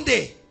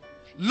Sunday,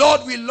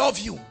 Lord, we love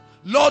you.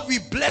 Lord, we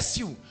bless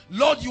you.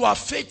 Lord, you are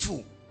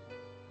faithful.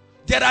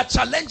 There are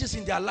challenges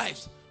in their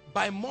lives.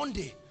 By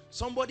Monday,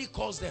 somebody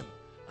calls them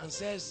and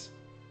says,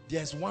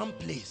 there's one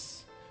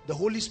place. The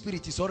Holy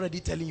Spirit is already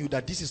telling you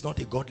that this is not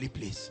a godly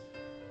place.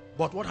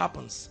 But what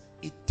happens?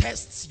 It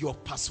tests your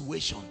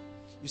persuasion.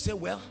 You say,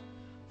 well,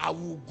 I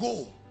will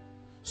go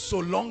so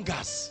long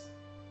as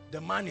the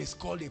man is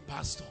called a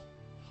pastor.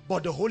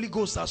 But the Holy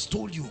Ghost has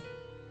told you.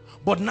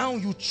 But now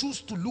you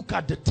choose to look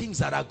at the things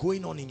that are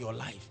going on in your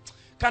life.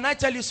 Can I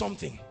tell you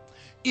something?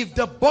 If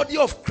the body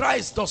of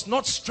Christ does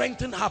not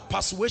strengthen her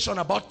persuasion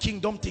about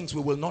kingdom things,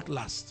 we will not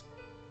last.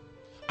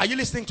 Are you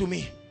listening to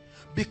me?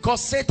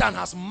 Because Satan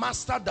has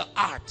mastered the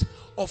art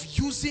of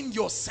using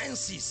your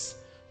senses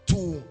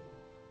to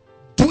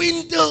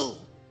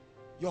dwindle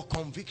your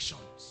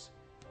convictions.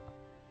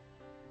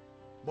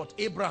 But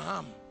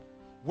Abraham,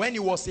 when he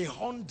was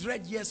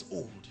 100 years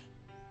old,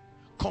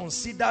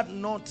 considered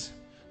not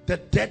the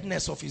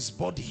deadness of his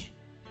body.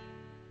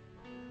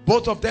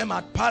 Both of them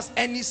had passed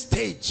any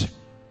stage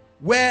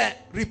where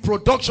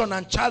reproduction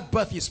and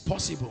childbirth is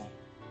possible.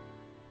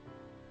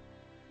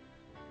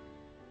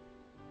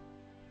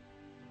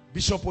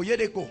 Bishop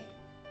Oyedeko,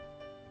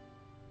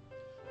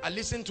 I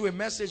listened to a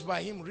message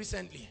by him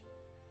recently,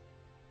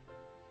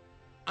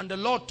 and the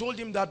Lord told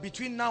him that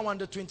between now and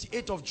the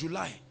 28th of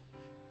July,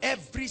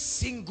 every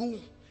single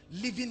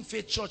Living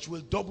Faith church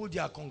will double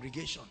their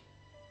congregation.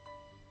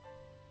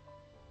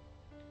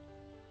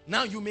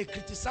 Now you may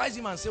criticize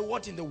him and say,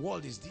 what in the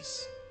world is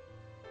this?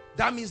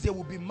 That means there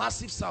will be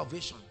massive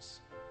salvations.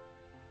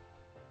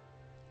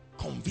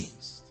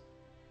 Convinced.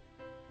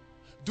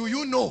 Do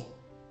you know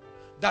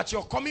that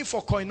you're coming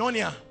for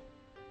koinonia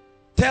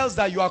tells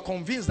that you are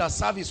convinced that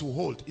service will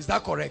hold? Is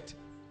that correct?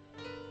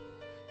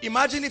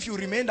 Imagine if you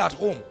remained at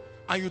home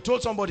and you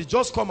told somebody,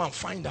 just come and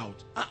find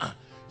out.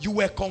 You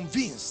were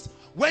convinced.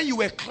 When you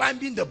were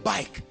climbing the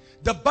bike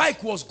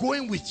was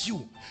going with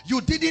you.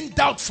 You didn't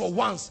doubt for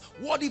once.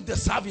 What if the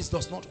service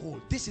does not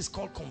hold? This is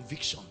called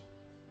conviction.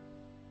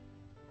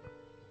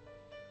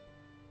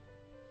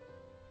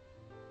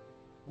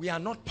 We are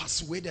not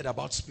persuaded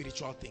about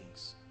spiritual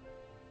things.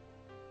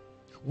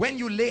 When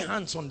you lay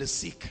hands on the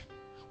sick,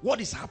 what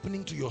is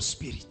happening to your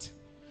spirit?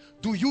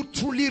 Do you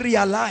truly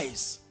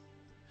realize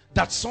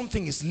that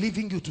something is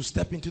leaving you to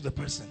step into the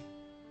person?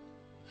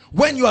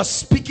 When you are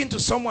speaking to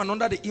someone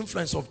under the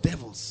influence of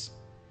devils,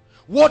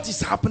 what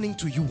is happening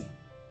to you?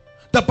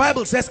 The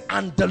Bible says,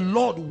 and the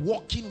Lord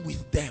walking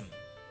with them.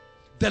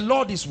 The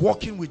Lord is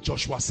walking with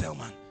Joshua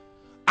Selman.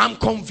 I'm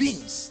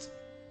convinced.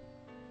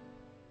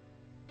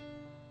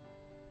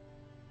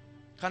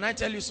 Can I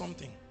tell you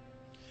something?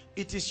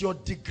 It is your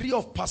degree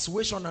of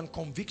persuasion and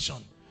conviction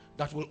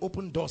that will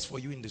open doors for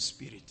you in the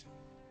spirit.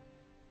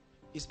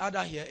 Is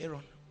Ada here,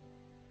 Aaron?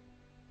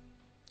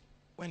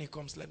 When he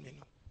comes, let me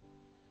know.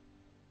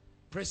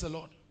 Praise the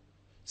Lord.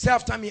 Say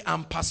after me,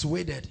 I'm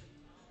persuaded.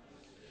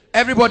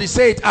 Everybody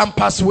say it, I'm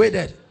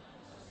persuaded.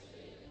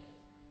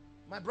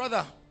 My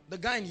brother, the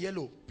guy in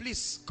yellow,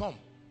 please come.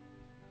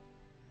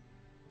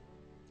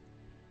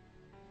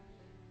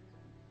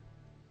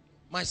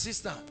 My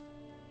sister,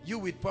 you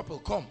with purple,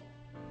 come.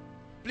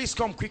 Please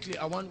come quickly.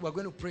 We're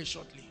going to pray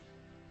shortly.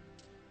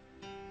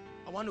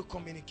 I want to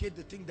communicate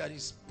the thing that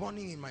is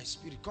burning in my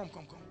spirit. Come.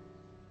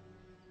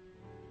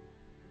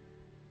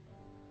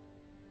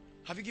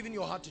 Have you given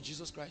your heart to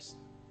Jesus Christ?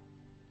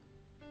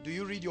 Do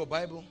you read your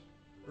Bible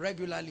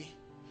regularly?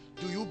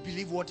 Do you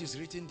believe what is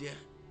written there?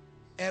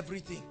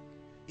 Everything.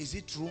 Is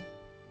it true?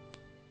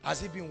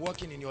 Has it been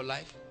working in your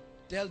life?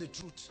 Tell the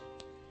truth.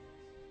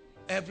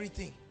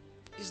 Everything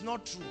is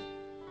not true.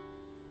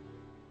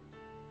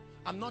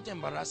 I'm not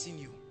embarrassing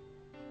you,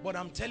 but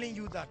I'm telling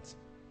you that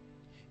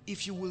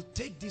if you will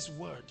take this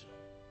word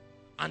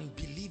and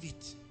believe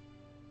it.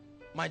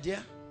 My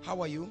dear,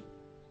 how are you?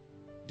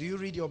 Do you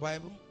read your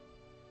Bible?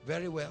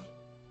 Very well.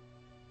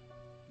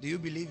 Do you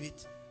believe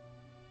it?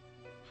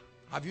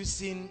 Have you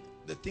seen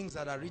the things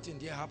that are written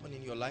there happen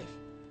in your life?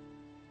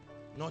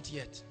 Not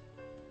yet.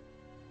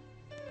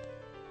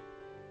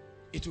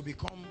 It will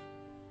become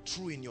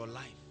true in your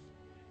life.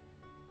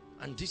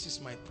 And this is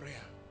my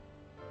prayer.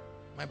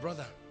 My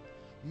brother,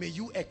 may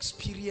you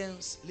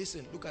experience,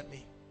 listen, look at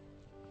me.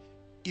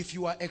 If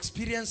you are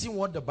experiencing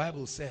what the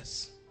Bible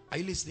says, are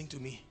you listening to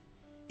me?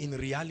 In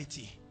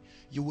reality,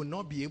 you will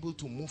not be able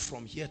to move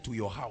from here to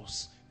your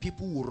house.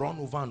 People will run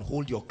over and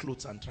hold your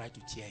clothes and try to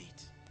tear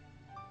it.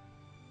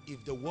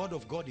 If the word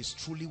of God is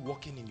truly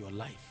working in your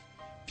life,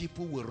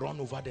 people will run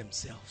over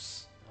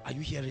themselves. Are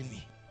you hearing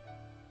me?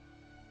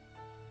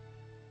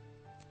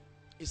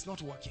 It's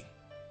not working.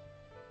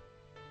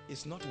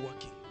 It's not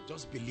working.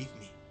 Just believe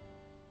me.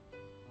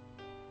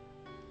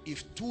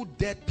 If two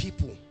dead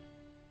people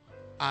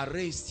are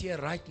raised here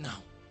right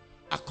now,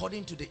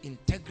 according to the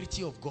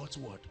integrity of God's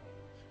word,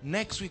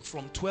 next week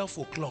from 12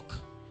 o'clock,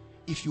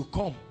 if you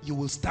come, you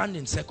will stand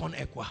in second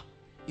equa.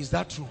 Is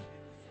that true?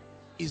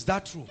 Is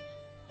that true?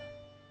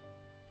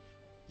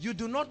 You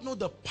do not know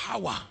the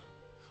power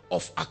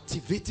of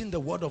activating the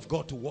word of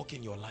God to work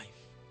in your life.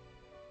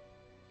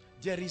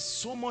 There is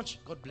so much.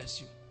 God bless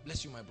you.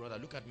 Bless you, my brother.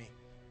 Look at me.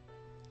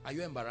 Are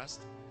you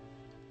embarrassed?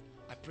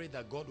 I pray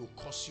that God will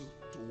cause you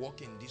to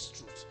walk in this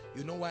truth.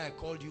 You know why I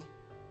called you?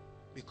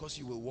 Because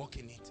you will walk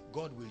in it.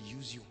 God will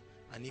use you,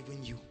 and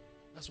even you.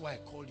 That's why I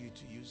called you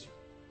to use you.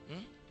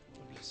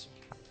 God bless you.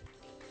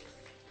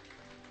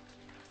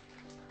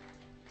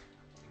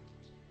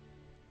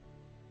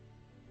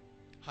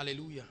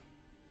 Hallelujah.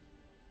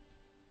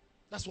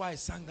 That's why I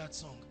sang that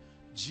song.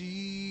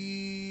 Jesus,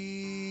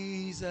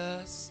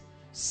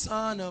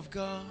 Son of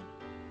God,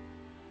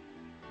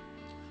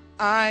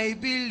 I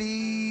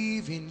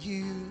believe in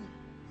you.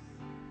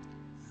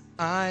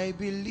 I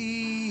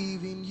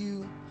believe in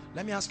you.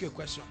 Let me ask you a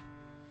question.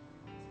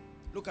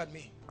 Look at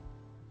me.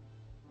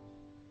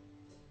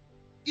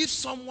 If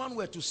someone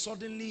were to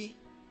suddenly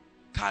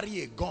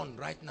carry a gun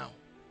right now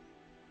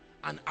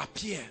and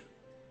appear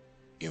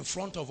in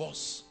front of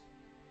us,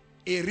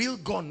 a real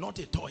gun, not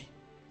a toy,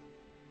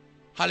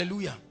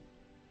 hallelujah,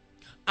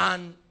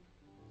 and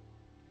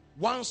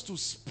wants to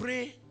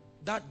spray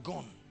that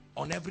gun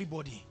on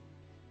everybody,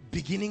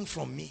 beginning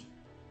from me,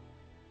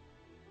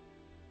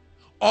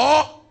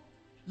 or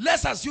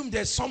let's assume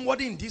there's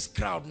somebody in this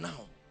crowd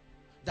now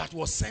that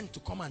was sent to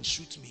come and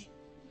shoot me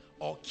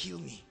or kill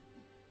me,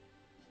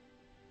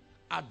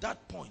 at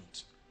that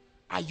point,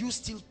 are you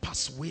still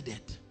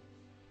persuaded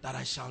that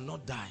I shall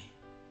not die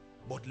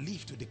but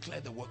live to declare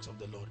the works of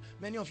the Lord?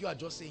 Many of you are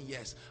just saying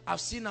yes.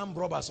 I've seen armed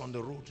robbers on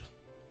the road.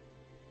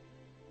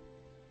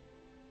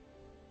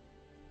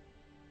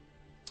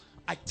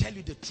 I tell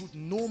you the truth,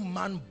 no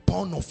man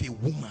born of a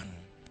woman,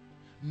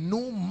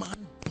 no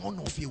man born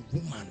of a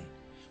woman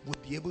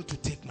would be able to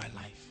take my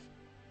life.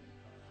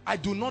 I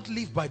do not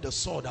live by the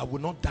sword. I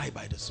will not die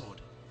by the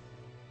sword.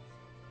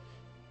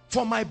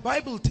 For my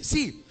Bible,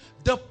 see,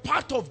 the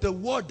part of the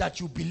word that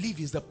you believe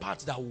is the part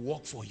that will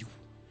work for you.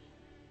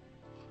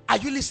 Are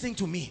you listening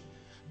to me?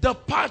 The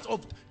part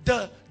of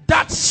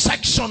that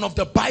section of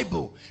the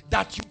Bible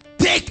that you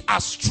take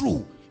as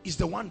true is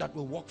the one that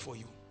will work for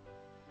you.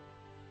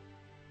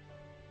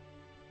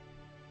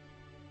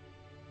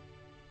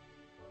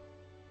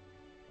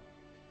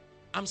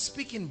 I'm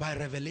speaking by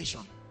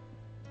revelation.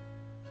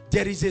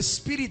 There is a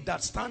spirit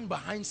that stands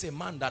behind a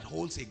man that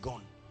holds a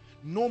gun.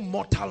 No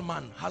mortal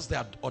man has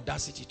the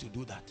audacity to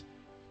do that.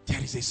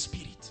 There is a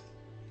spirit.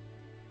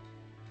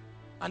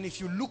 And if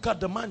you look at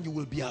the man, you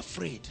will be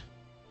afraid.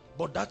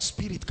 But that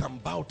spirit can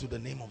bow to the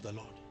name of the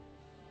Lord.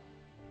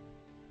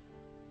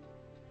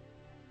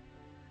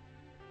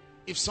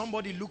 If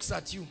somebody looks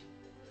at you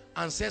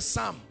and says,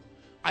 Sam,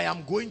 I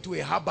am going to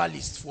a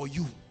herbalist for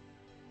you,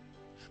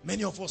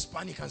 many of us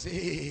panic and say,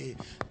 hey,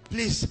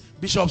 please,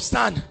 Bishop,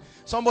 stand.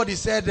 Somebody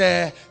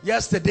said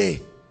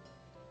yesterday,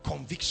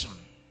 conviction,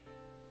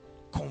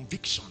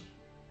 conviction,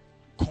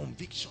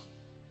 conviction.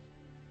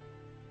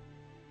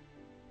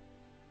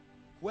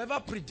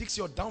 Whoever predicts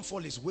your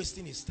downfall is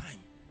wasting his time.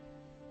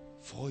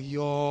 For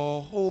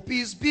your hope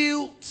is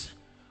built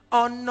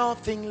on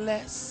nothing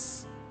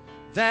less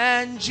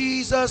than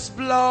Jesus'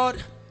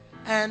 blood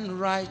and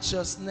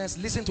righteousness.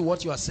 Listen to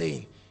what you are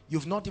saying.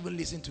 You've not even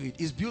listened to it.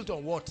 It's built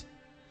on what?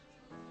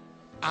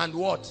 And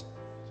what?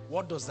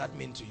 What does that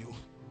mean to you?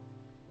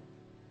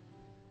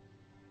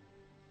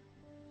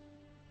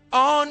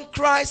 On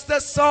Christ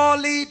the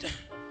solid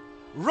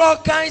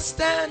rock I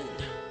stand.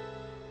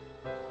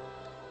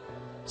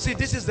 See,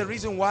 this is the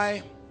reason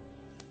why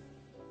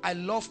I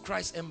love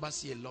Christ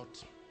Embassy a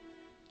lot.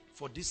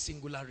 For this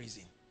singular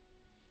reason.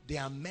 They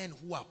are men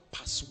who are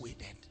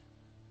persuaded.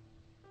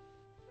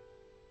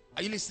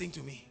 Are you listening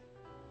to me?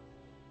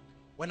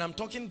 When I'm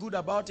talking good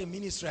about a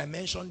ministry, I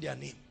mention their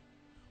name.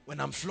 When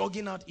I'm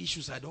flogging out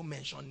issues, I don't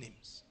mention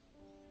names.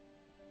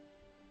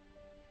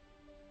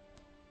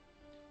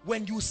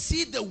 When you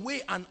see the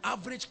way an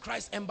average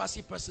Christ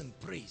Embassy person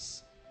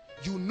prays,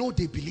 you know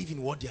they believe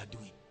in what they are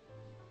doing.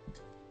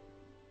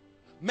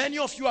 Many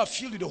of you are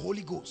filled with the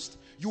Holy Ghost.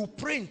 You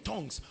pray in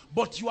tongues,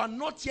 but you are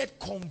not yet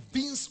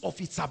convinced of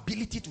its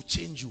ability to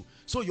change you.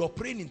 So your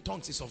praying in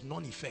tongues is of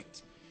none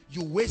effect.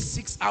 You waste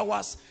 6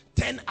 hours,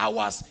 10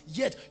 hours,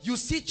 yet you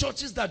see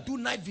churches that do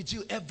night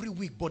vigil every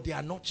week, but they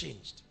are not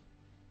changed.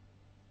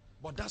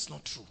 But that's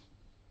not true.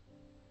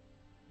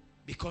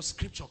 Because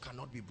scripture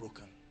cannot be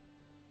broken.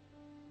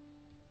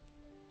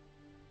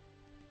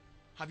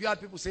 Have you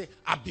heard people say,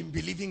 I've been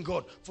believing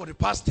God for the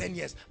past 10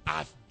 years.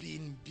 I've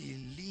been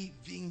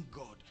believing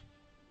God.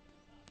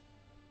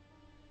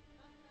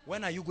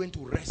 When are you going to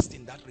rest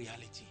in that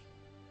reality?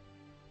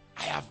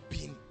 I have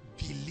been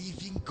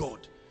believing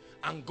God.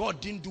 And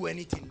God didn't do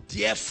anything.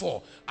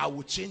 Therefore, I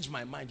will change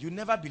my mind. You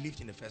never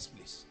believed in the first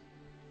place.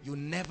 You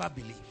never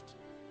believed.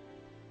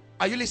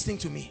 Are you listening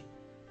to me?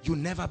 You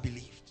never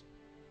believed.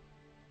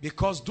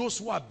 Because those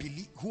who are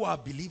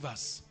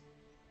believers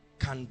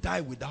can die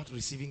without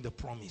receiving the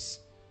promise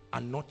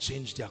and not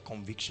change their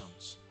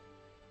convictions.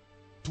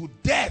 To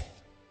death,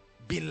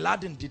 Bin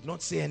Laden did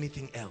not say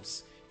anything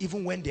else.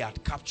 Even when they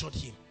had captured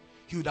him,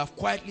 he would have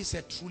quietly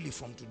said, truly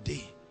from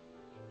today,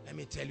 let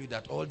me tell you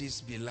that all this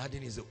Bin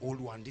Laden is the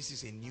old one. This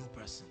is a new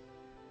person.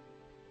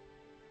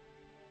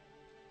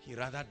 He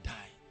rather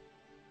die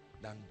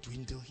than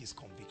dwindle his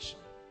conviction.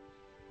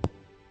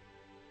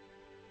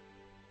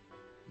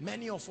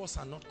 Many of us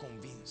are not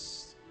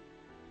convinced.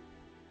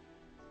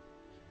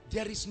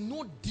 There is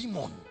no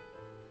demon,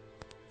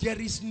 there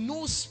is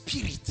no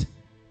spirit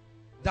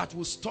that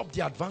will stop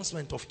the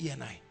advancement of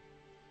E&I.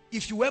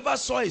 If you ever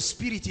saw a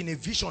spirit in a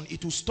vision,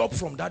 it will stop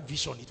from that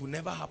vision. It will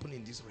never happen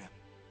in this realm.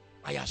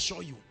 I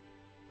assure you.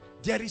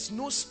 There is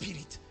no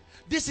spirit.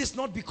 This is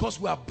not because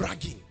we are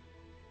bragging.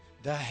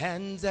 The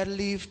hands that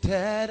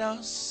lifted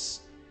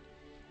us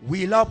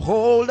will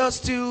uphold us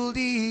till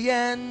the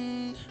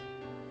end.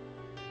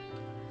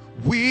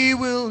 We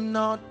will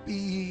not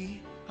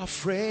be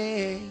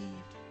afraid.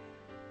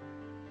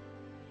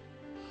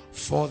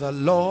 For the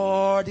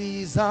Lord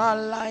is our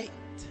light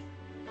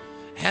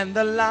and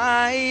the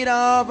light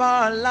of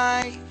our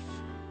life,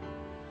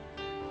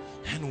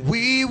 and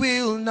we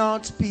will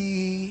not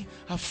be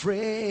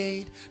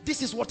afraid.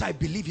 This is what I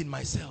believe in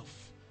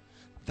myself,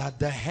 that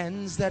the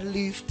hands that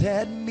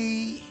lifted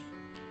me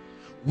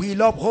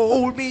will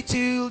uphold me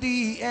till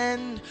the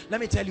end.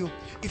 Let me tell you,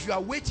 if you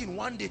are waiting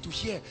one day to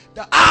hear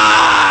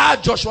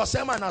that Joshua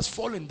Selman has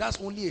fallen, that's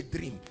only a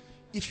dream.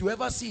 If you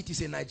ever see it,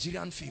 it's a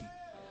Nigerian film.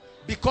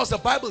 Because the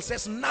Bible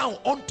says, now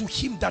unto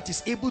him that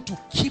is able to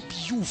keep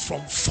you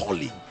from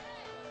falling.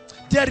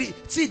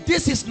 See,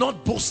 this is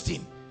not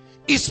boasting,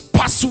 it's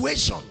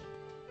persuasion.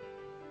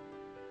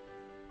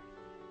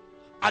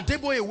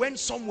 Adeboye went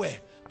somewhere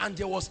and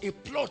there was a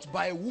plot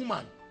by a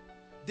woman.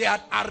 They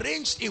had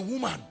arranged a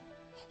woman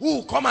who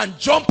will come and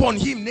jump on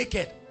him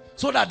naked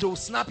so that they will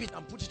snap it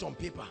and put it on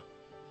paper.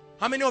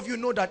 How many of you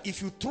know that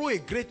if you throw a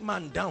great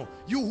man down,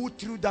 you who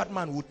threw that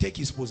man will take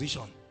his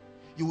position?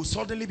 You will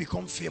suddenly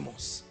become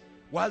famous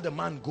while the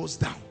man goes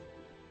down.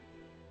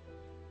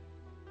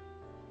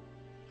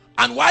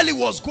 And while he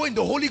was going,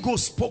 the Holy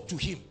Ghost spoke to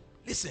him.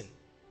 Listen,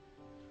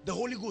 the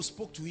Holy Ghost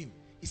spoke to him.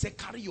 He said,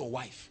 carry your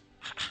wife.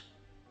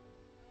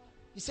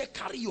 He said,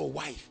 carry your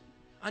wife.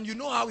 And you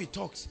know how he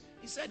talks.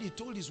 He said he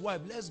told his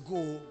wife, let's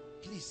go,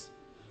 please.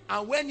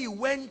 And when he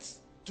went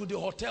to the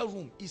hotel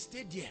room, he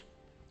stayed there.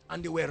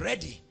 And they were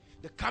ready.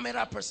 The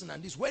camera person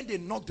and this. When they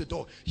knocked the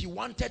door, he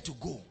wanted to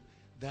go.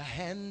 The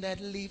hand that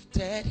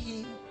lifted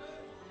him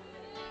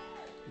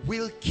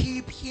will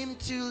keep him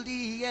till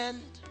the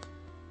end.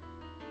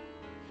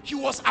 He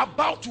was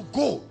about to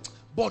go,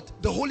 but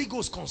the Holy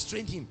Ghost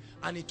constrained him,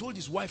 and he told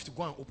his wife to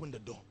go and open the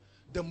door.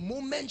 The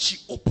moment she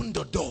opened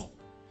the door,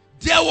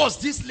 there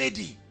was this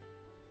lady,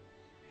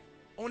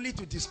 only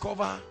to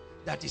discover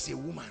that it's a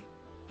woman.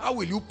 How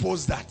will you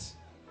pose that?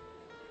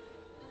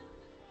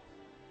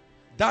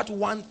 That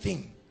one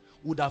thing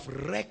would have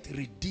wrecked,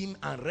 redeemed,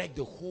 and wrecked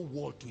the whole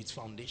world to its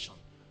foundation.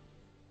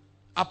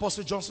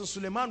 Apostle Johnson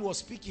Suleiman was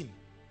speaking.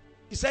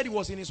 He said he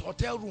was in his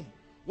hotel room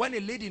when a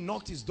lady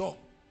knocked his door.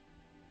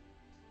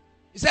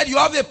 He said, you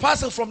have a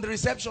parcel from the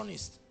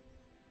receptionist.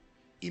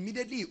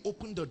 Immediately he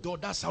opened the door.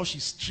 That's how she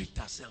stripped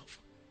herself.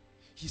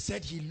 He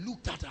said he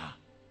looked at her.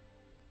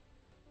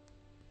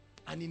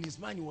 And in his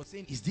mind he was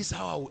saying, is this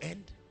how I will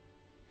end?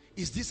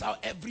 Is this how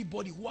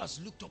everybody who has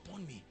looked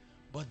upon me?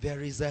 But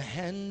there is a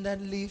hand that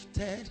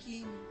lifted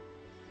him.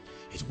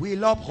 It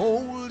will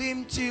uphold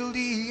him till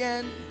the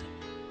end.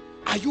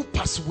 Are you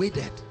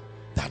persuaded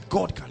that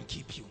God can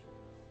keep you?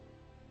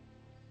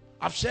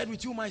 I've shared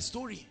with you my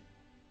story.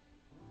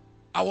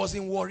 I was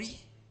in Warri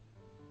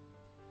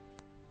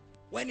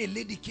when a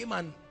lady came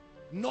and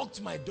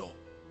knocked my door.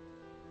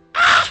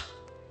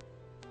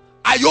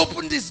 I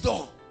opened this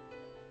door.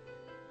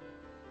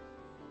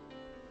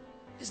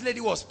 This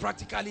lady was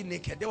practically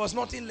naked. There was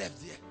nothing left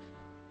there.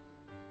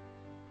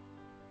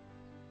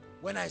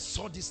 When I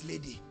saw this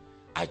lady,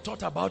 I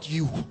thought about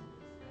you.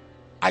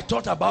 I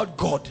thought about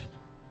God.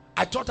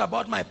 I thought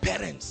about my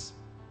parents.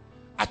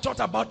 I thought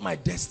about my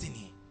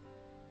destiny.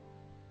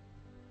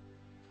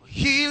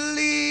 He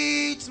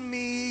leads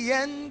me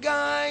and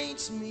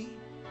guides me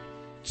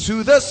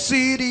to the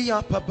city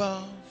up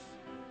above.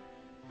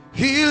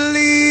 He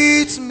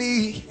leads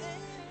me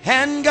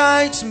and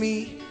guides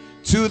me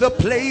to the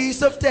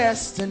place of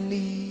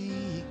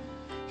destiny.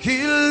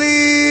 He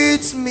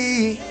leads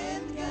me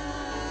and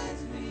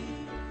guides me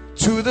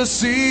to the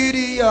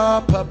city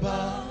up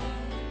above.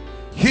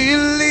 He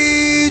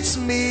leads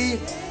me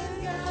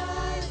and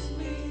guides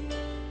me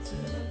to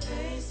the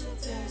place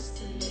of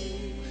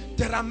destiny.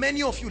 There are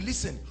many of you,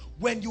 listen,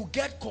 when you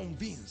get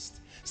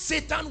convinced,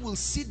 Satan will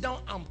sit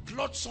down and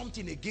plot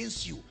something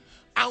against you.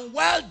 And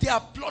while they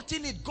are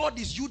plotting it, God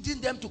is using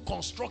them to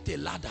construct a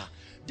ladder.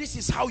 This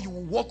is how you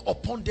will walk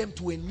upon them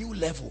to a new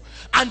level.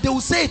 And they will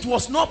say it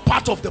was not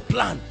part of the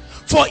plan.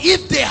 For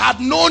if they had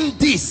known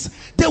this,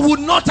 they would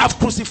not have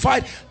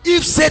crucified.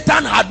 If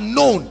Satan had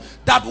known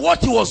that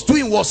what he was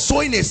doing was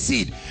sowing a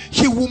seed,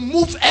 he will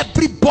move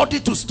everybody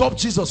to stop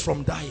Jesus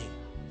from dying.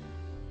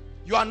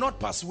 You are not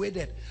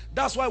persuaded.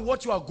 That's why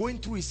what you are going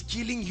through is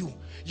killing you.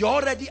 You're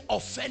already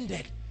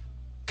offended.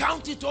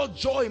 Count it all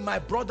joy, my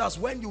brothers,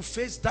 when you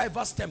face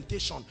diverse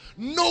temptation,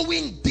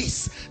 knowing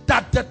this,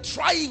 that the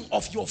trying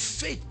of your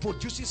faith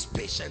produces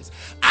patience,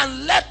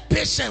 and let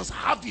patience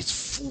have its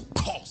full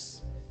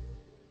course.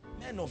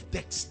 Men of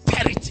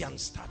dexterity and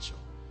stature.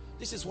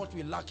 This is what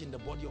we lack in the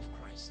body of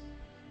Christ.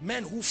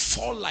 Men who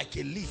fall like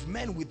a leaf,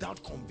 men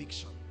without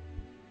conviction.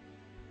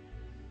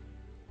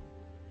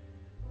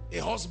 A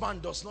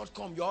husband does not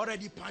come, you're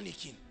already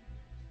panicking.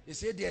 They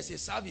say there's a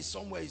service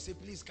somewhere, you say,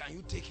 please, can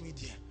you take me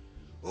there?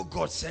 Oh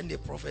God, send a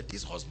prophet.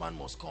 This husband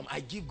must come.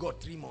 I give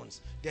God 3 months.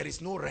 There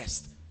is no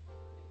rest.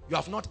 You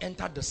have not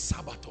entered the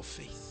Sabbath of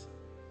faith.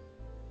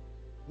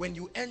 When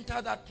you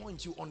enter that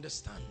point, you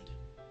understand.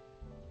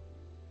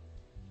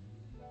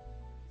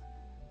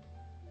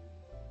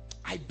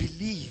 I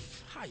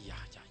believe.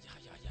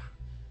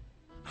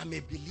 I'm a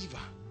believer.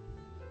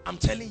 I'm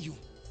telling you,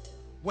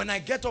 when I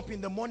get up in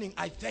the morning,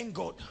 I thank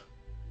God.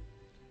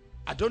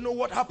 I don't know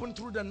what happened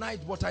through the night,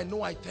 but I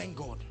know I thank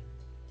God.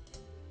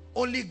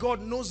 Only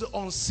God knows the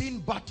unseen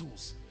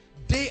battles,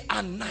 day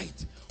and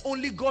night.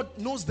 Only God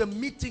knows the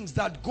meetings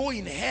that go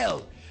in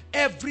hell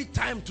every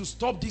time to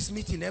stop this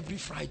meeting every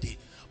Friday.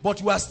 But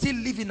we are still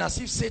living as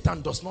if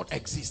Satan does not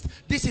exist.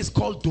 This is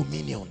called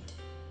dominion.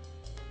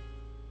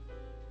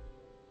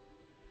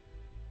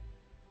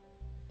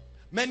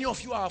 Many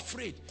of you are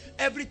afraid.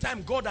 Every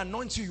time God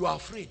anoints you, you are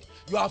afraid.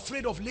 You are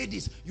afraid of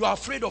ladies. You are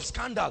afraid of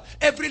scandal.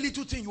 Every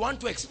little thing you want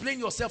to explain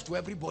yourself to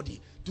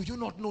everybody. Do you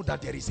not know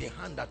that there is a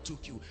hand that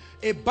took you?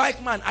 A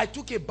bike man, I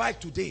took a bike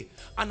today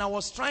and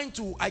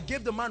I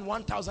gave the man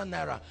 1,000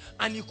 naira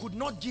and he could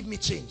not give me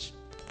change.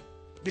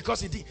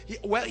 Because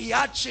he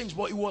had change,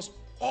 but it was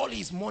all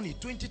his money,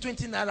 20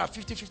 naira,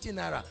 50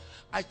 naira.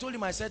 I told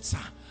him, I said, sir,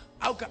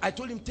 I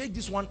told him, take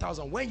this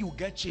 1,000. When you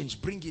get change,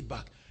 bring it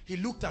back. He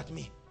looked at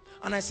me.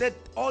 And I said,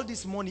 all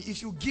this money,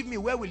 if you give me,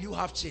 where will you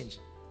have change?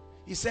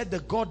 He said, the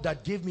God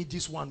that gave me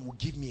this one will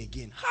give me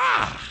again.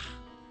 Ha!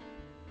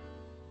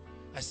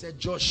 I said,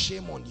 Josh,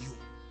 shame on you.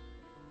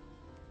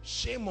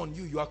 Shame on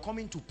you. You are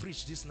coming to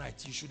preach this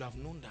night. You should have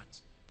known that.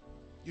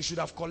 You should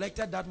have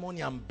collected that money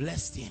and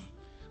blessed him.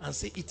 And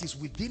say, it is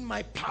within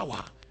my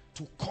power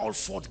to call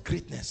forth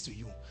greatness to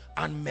you.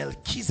 And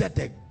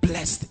Melchizedek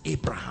blessed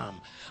Abraham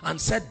and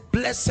said,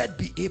 blessed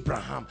be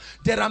Abraham.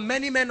 There are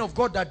many men of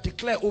God that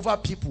declare over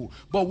people,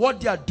 but what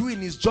they are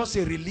doing is just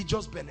a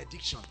religious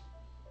benediction.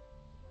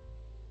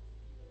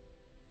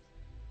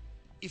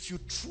 If you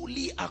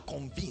truly are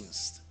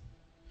convinced,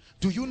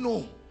 do you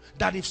know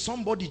that if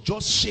somebody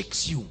just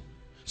shakes you,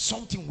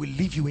 something will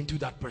leave you into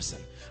that person?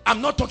 I'm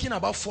not talking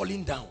about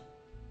falling down.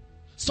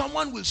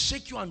 Someone will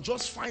shake you and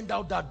just find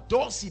out that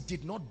doors he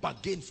did not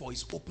bargain for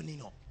is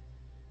opening up.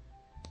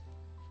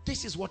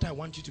 This is what I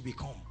want you to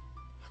become.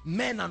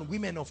 Men and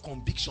women of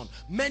conviction.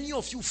 Many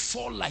of you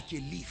fall like a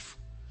leaf.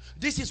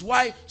 This is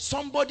why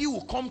somebody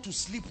will come to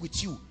sleep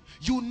with you.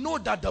 You know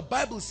that the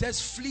Bible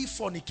says flee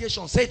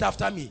fornication. Say it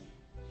after me.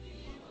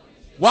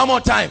 One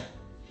more time.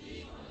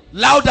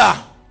 Louder.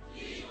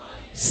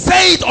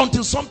 Say it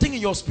until something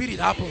in your spirit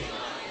happens.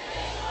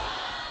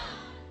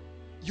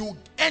 You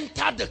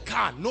enter the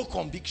car, no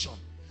conviction.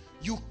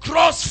 You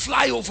cross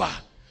flyover,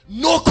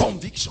 no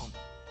conviction.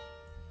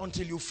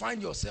 Until you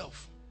find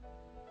yourself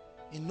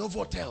in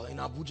Novotel in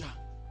Abuja.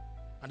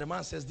 And the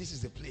man says, this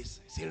is the place.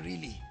 I say,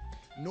 really?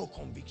 No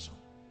conviction.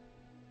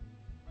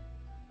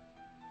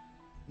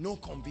 No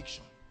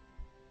conviction.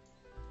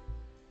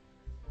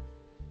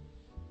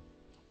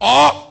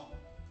 Or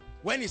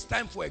when it's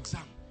time for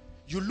exam,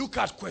 you look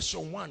at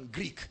question 1,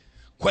 Greek.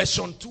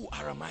 Question 2,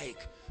 Aramaic.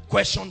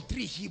 Question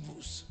 3,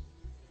 Hebrews.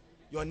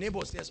 Your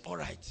neighbor says, all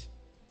right,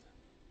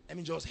 let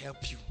me just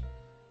help you.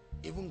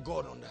 Even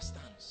God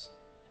understands.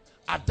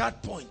 At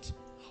that point,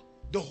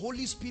 the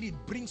Holy Spirit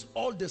brings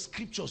all the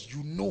scriptures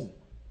you know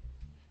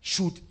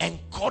should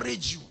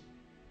encourage you.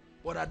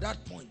 But at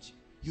that point,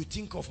 you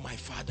think of my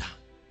father.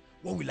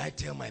 What will I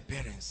tell my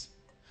parents?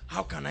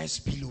 How can I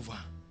spill over?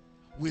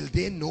 Will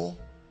they know?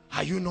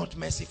 Are you not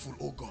merciful,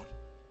 oh God?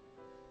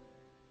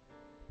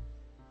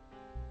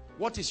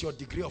 What is your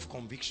degree of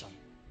conviction?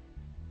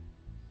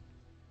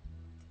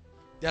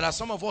 There are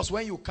some of us,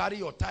 when you carry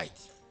your tithe,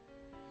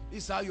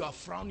 this is how you are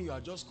frowning. You are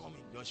just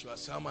coming. Joshua,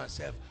 Selman,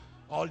 myself,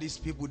 all these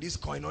people, these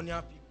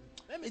koinonia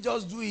people. Let me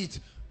just do it.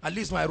 At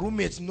least my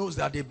roommate knows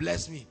that they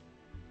bless me.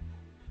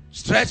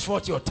 Stretch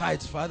forth your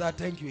tithe. Father,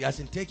 thank you.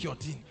 As in, take your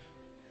thing.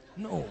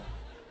 No.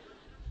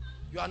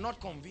 You are not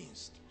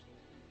convinced.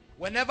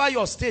 Whenever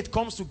your state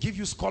comes to give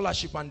you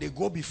scholarship and they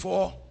go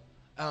before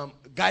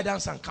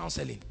guidance and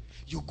counseling,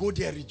 you go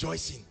there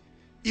rejoicing.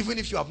 Even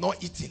if you have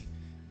not eaten,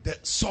 the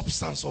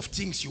substance of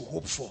things you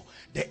hope for,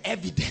 the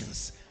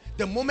evidence.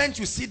 The moment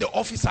you see the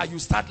officer, you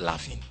start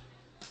laughing.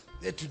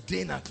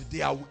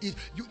 Today I will eat.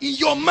 In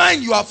your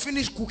mind, you have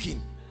finished cooking.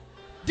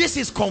 This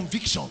is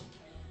conviction.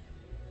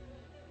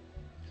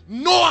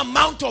 No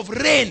amount of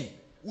rain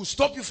will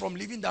stop you from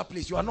leaving that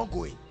place. You are not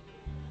going.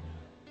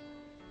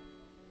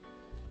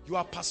 You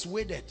are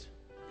persuaded.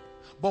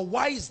 But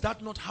why is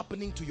that not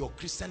happening to your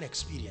Christian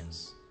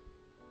experience?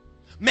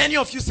 Many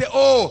of you say,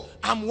 oh,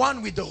 I'm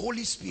one with the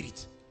Holy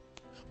Spirit.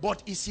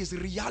 But is his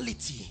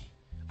reality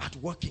at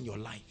work in your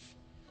life?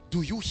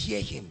 Do you hear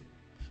him?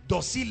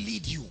 Does he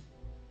lead you?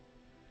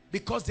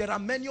 Because there are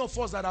many of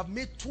us that have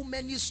made too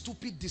many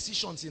stupid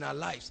decisions in our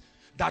lives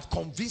that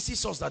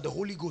convinces us that the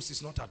Holy Ghost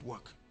is not at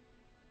work.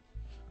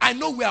 I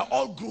know we are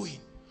all growing,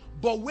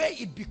 but where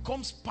it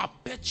becomes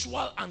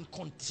perpetual and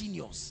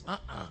continuous,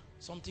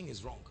 something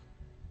is wrong.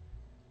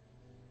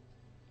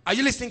 Are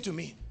you listening to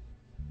me?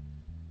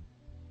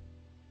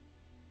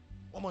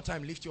 One more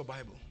time, lift your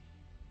Bible.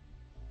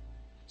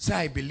 Say,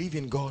 I believe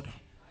in God,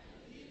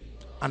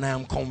 and I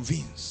am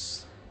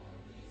convinced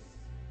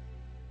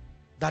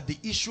that the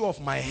issue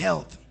of my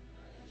health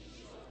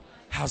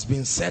has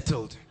been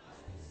settled.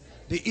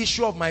 The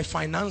issue of my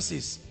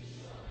finances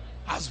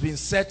has been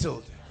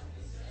settled.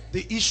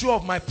 The issue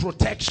of my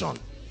protection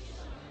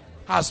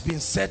has been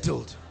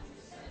settled.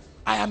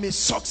 I am a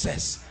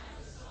success.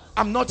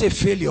 I'm not a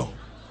failure.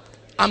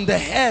 I'm the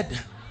head.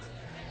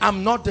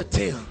 I'm not the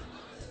tail.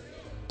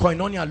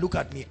 Koinonia, look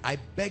at me. I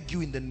beg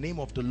you in the name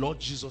of the Lord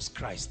Jesus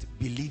Christ,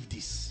 believe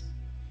this.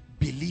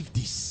 Believe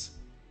this.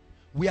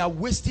 We are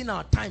wasting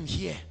our time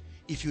here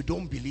if you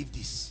don't believe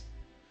this.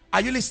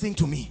 Are you listening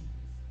to me?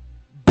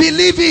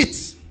 Believe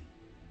it.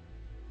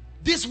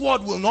 This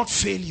word will not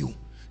fail you.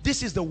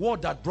 This is the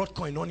word that brought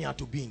Koinonia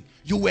to being.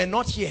 You were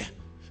not here.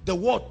 The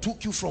word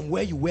took you from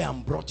where you were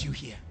and brought you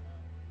here.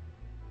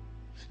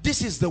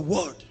 This is the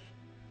word.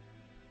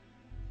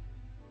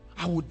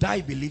 I would die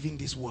believing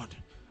this word.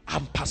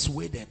 I'm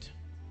persuaded.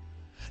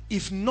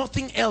 If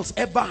nothing else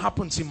ever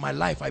happens in my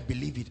life, I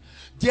believe it.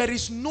 There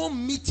is no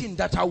meeting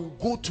that I will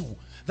go to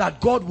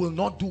that God will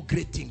not do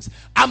great things.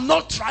 I'm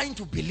not trying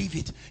to believe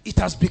it. It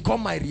has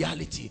become my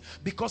reality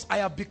because I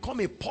have become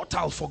a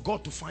portal for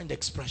God to find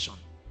expression.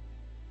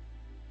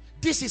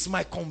 This is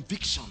my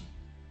conviction.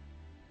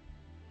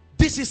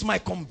 This is my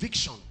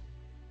conviction.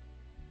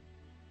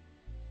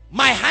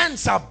 My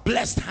hands are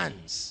blessed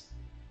hands.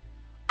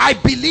 I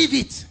believe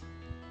it.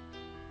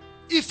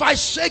 If I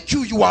shake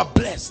you, you are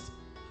blessed.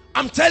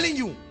 I'm telling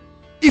you,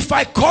 if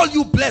I call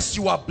you blessed,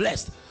 you are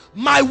blessed.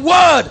 My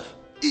word,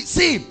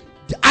 see,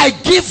 I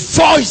give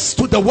voice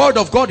to the word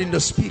of God in the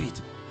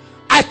spirit.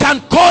 I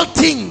can call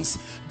things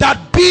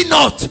that be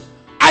not.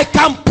 I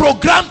can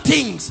program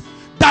things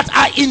that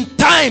are in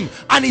time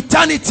and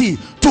eternity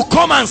to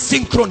come and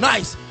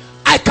synchronize.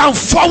 I can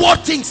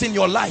forward things in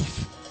your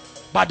life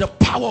by the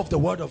power of the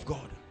word of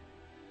God.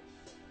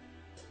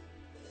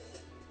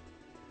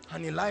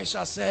 And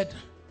Elisha said,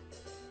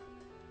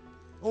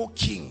 "O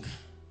king,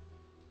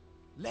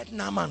 let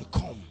Naaman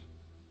come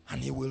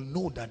and he will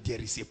know that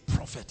there is a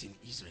prophet in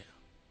Israel."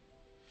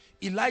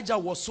 Elijah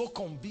was so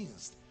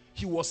convinced,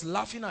 he was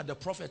laughing at the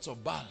prophets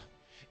of Baal.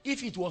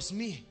 If it was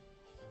me,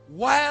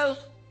 while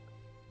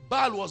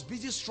Baal was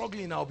busy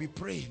struggling, I'll be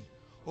praying,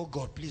 "Oh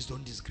God, please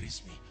don't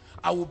disgrace me."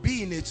 I will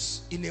be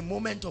in a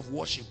moment of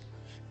worship.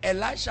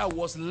 Elisha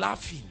was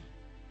laughing.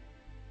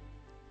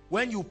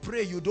 When you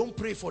pray, you don't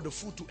pray for the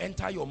food to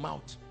enter your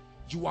mouth.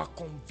 You are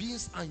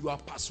convinced and you are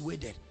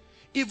persuaded.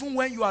 Even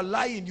when you are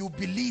lying, you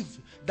believe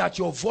that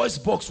your voice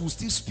box will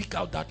still speak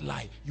out that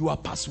lie. You are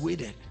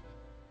persuaded.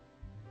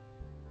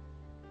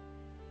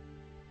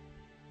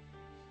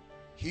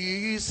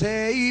 He is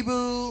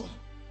able,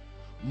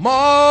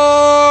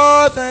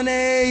 more than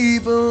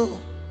able,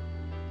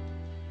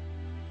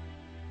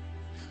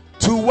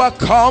 to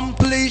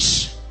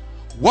accomplish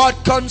what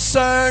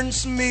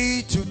concerns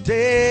me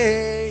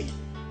today.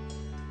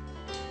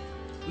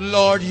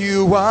 Lord,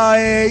 you are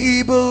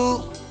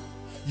able.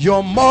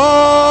 You're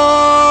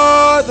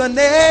more than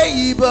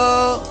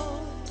able.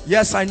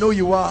 Yes, I know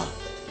you are.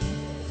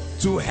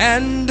 To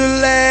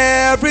handle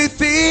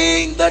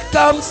everything that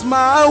comes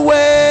my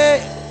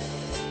way.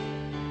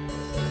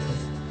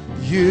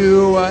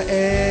 You are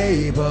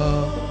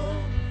able,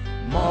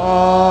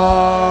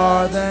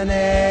 more than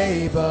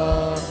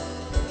able.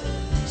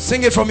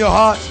 Sing it from your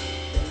heart.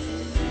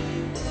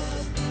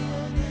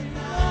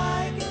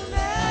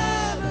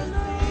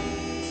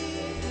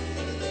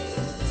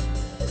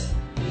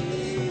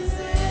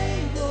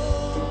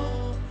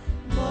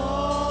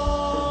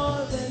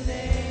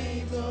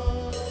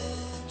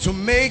 To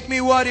make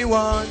me what he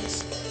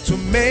wants, to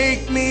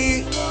make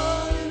me.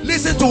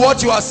 Listen to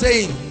what you are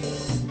saying.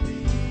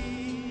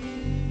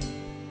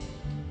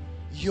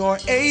 You're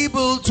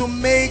able to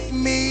make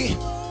me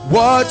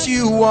what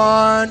you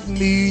want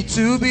me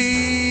to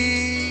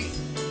be.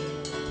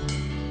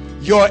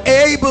 You're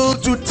able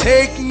to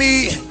take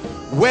me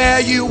where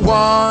you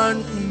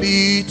want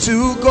me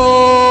to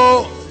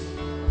go.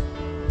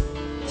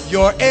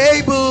 You're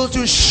able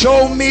to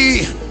show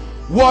me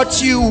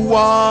what you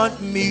want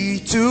me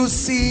to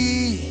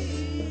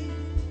see.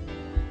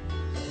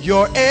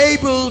 You're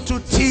able to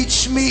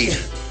teach me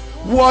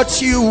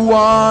what you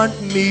want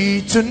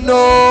me to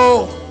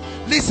know.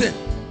 Listen,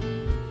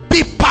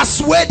 be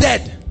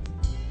persuaded.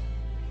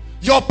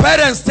 Your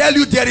parents tell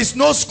you there is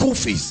no school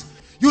fees.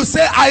 You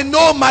say, "I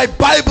know my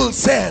Bible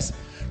says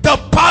the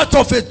path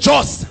of a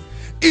just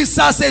is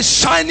as a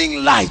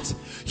shining light."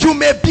 You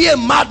may be a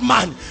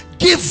madman.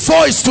 Give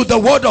voice to the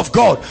word of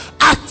God.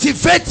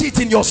 Activate it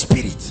in your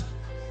spirit.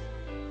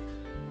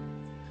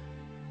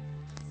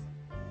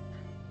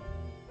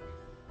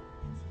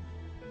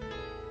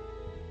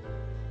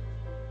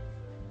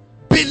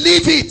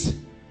 Believe it.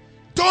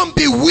 Don't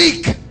be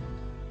weak.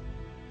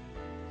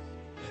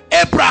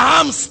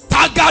 Abraham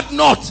staggered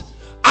not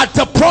at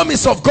the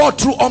promise of God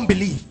through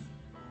unbelief.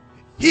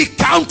 He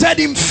counted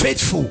him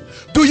faithful.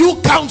 Do you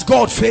count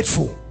God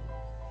faithful?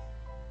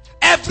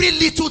 Every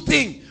little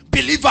thing,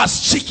 believers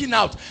chicken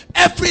out.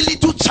 Every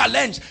little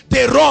challenge,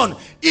 they run.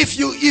 If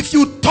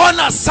you turn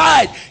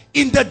aside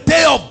in the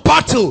day of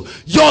battle,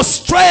 your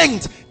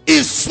strength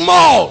is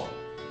small.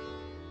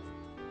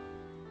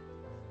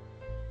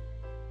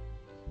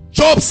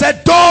 Job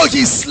said, "Though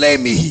he slay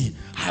me,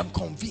 I am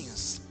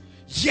convinced,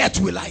 yet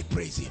will I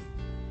praise him."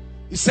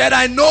 He said,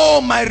 I know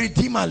my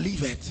Redeemer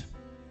liveth.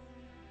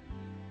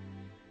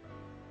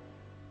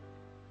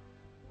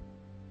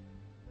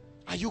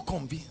 Are you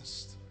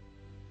convinced?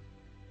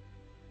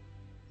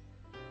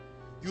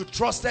 You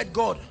trusted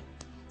God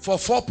for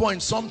 4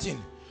 point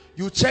something.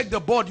 You checked the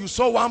board, you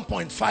saw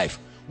 1.5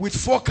 with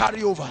 4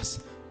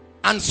 carryovers.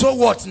 And so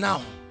what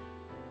now?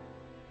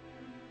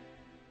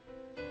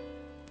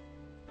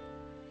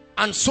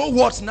 And so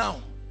what now?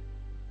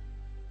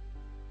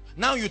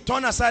 Now you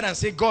turn aside and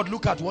say, God,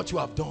 look at what you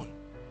have done.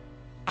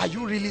 Are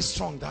you really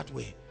strong that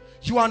way?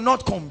 You are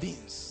not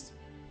convinced.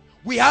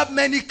 We have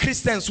many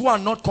Christians who are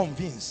not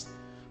convinced.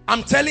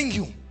 I'm telling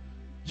you,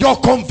 your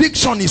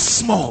conviction is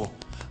small.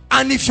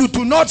 And if you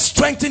do not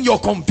strengthen your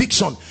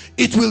conviction,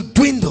 it will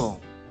dwindle.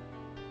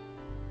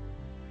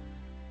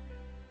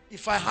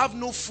 If I have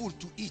no food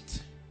to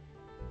eat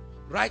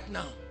right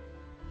now,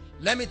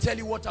 let me tell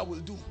you what I will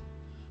do.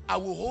 I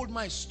will hold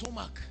my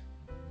stomach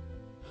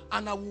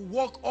and I will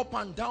walk up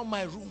and down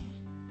my room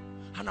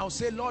and I'll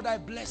say, Lord, I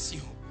bless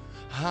you.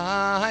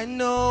 I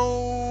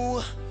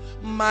know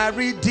my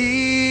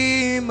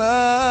Redeemer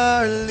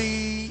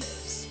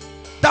lives.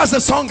 That's the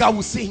song I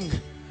will sing.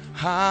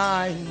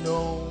 I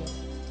know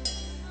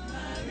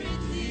my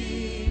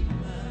Redeemer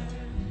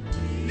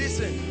lives.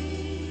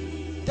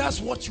 Listen, that's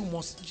what you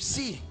must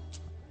see.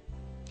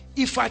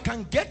 If I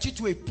can get you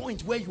to a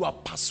point where you are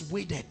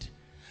persuaded,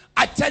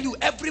 I tell you,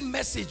 every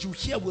message you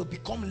hear will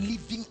become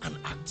living and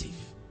active.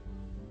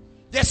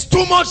 There's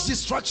too much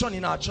distraction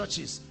in our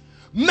churches.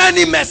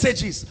 Many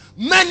messages,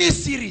 many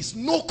series,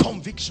 no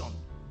conviction.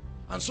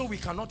 And so we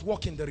cannot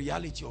walk in the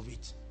reality of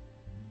it.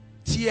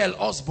 T.L.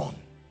 Osborne,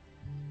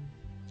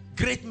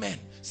 great men.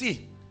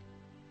 See,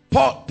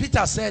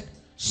 Peter said,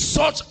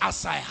 such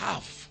as I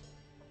have.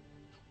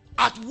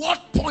 At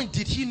what point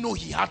did he know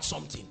he had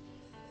something?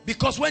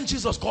 Because when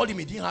Jesus called him,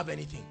 he didn't have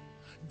anything.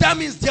 That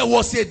means there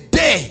was a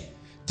day,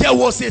 there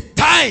was a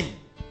time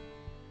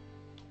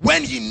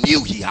when he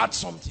knew he had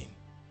something.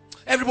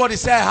 Everybody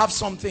say, I have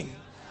something.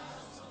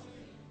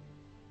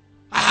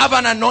 I have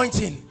an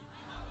anointing.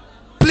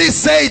 Please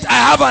say it. I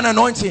have an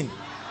anointing.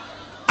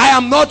 I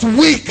am not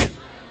weak.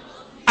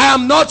 I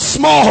am not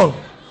small.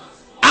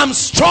 I'm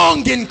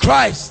strong in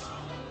Christ.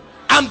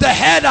 I'm the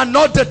head and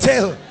not the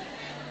tail.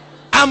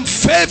 I'm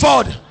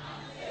favored.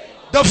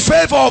 The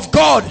favor of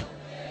God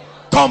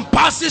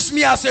compasses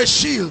me as a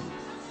shield.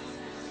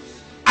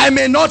 I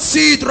may not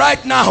see it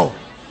right now,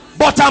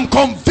 but I'm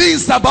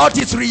convinced about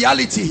its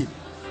reality,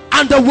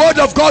 and the word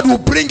of God will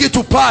bring it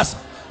to pass.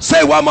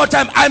 Say one more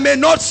time. I may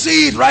not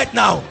see it right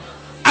now,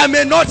 I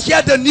may not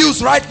hear the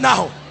news right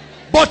now,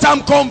 but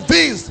I'm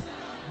convinced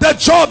the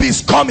job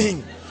is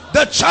coming,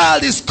 the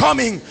child is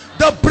coming,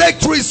 the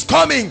breakthrough is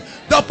coming,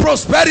 the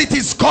prosperity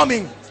is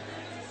coming.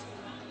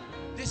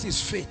 This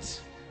is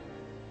faith.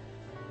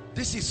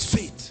 This is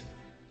faith.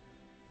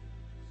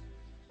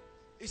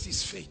 This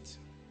is faith.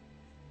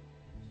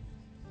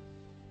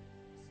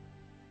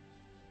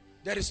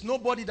 There is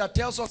nobody that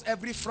tells us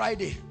every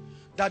Friday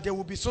that there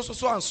will be so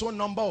and so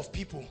number of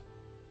people.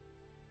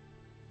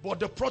 But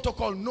the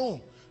protocol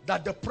know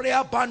that the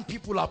prayer band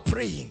people are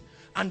praying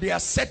and they are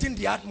setting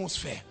the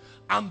atmosphere.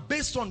 And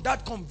based on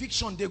that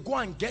conviction, they go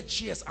and get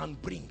chairs and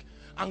bring.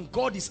 And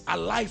God is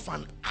alive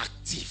and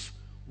active,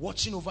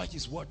 watching over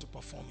his word to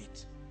perform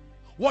it.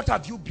 What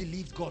have you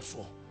believed God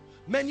for?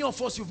 Many of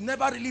us, you've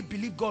never really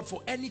believed God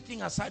for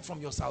anything aside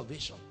from your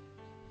salvation.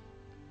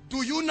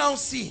 Do you now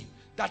see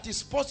that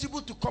it's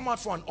possible to come out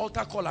for an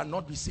altar call and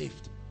not be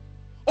saved?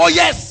 Oh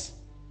yes.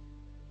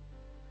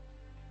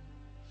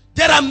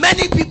 There are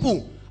many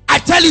people, I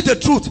tell you the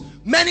truth,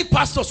 many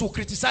pastors will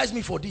criticize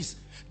me for this,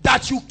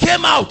 that you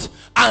came out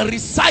and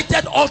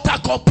recited altar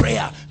call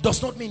prayer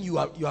does not mean you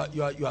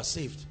are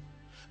saved.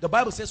 The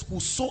Bible says,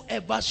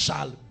 whosoever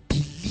shall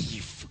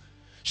believe,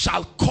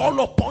 shall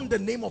call upon the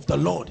name of the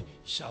Lord,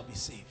 shall be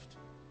saved.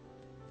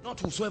 Not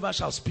whosoever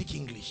shall speak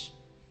English.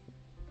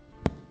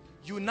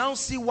 You now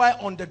see why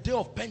on the day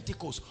of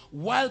Pentecost,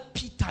 while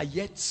Peter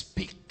yet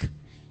spake,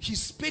 he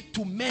spake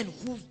to men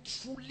who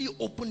truly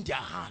opened their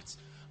hearts,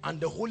 and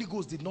the Holy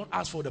Ghost did not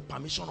ask for the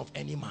permission of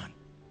any man.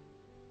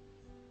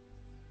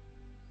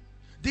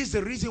 This is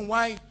the reason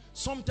why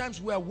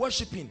sometimes we are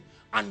worshiping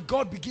and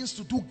God begins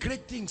to do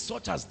great things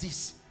such as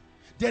this.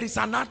 There is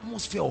an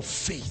atmosphere of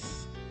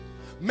faith.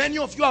 Many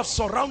of you have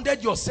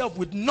surrounded yourself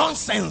with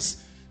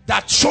nonsense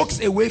that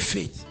chokes away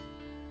faith.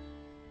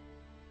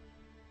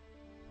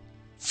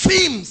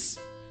 Themes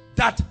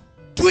that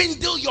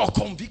dwindle your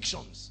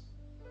convictions.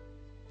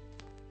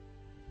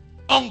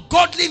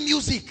 Ungodly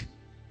music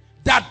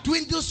that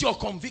dwindles your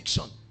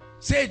conviction.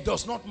 Say it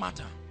does not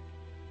matter.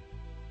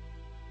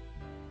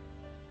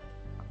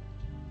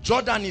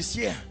 Jordan is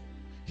here.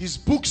 His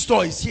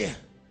bookstore is here.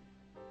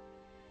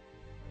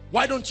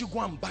 Why don't you go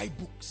and buy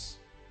books?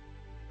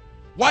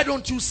 Why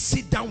don't you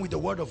sit down with the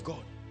word of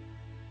God?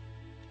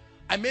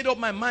 I made up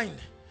my mind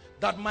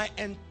that my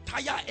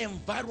entire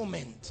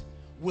environment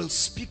will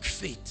speak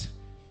faith.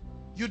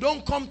 You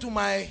don't come to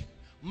my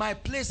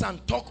place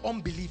and talk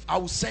unbelief. I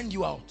will send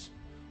you out.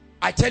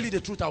 I tell you the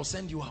truth, I will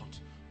send you out.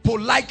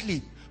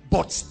 Politely,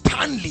 but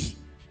Stanley,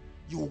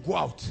 you will go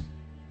out.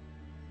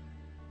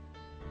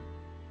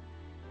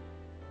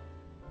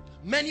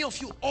 Many of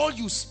you, all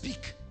you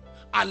speak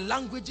are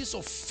languages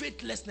of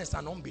faithlessness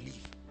and unbelief.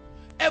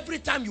 Every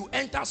time you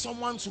enter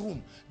someone's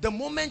room, the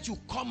moment you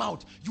come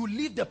out, you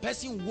leave the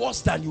person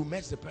worse than you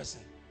met the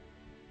person.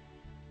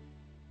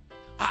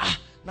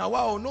 Now,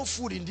 wow, no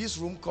food in this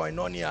room,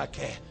 koinonia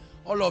care.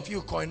 All of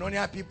you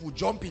koinonia people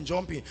jumping.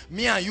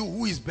 Me and you,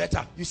 who is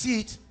better? You see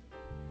it?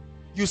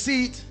 You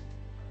see it?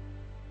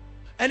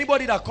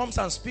 Anybody that comes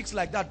and speaks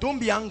like that, don't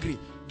be angry.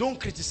 Don't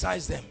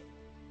criticize them.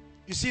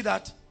 You see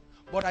that?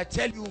 But I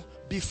tell you,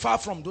 be far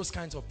from those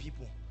kinds of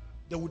people.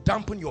 They will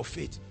dampen your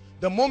faith.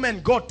 The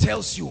moment God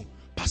tells you,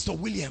 Pastor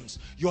Williams,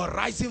 you are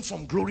rising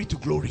from glory to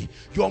glory.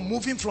 You are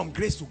moving from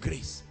grace to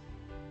grace.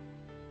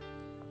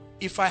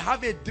 If I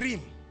have a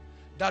dream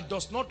that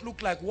does not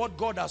look like what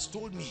God has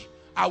told me,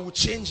 I will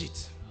change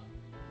it.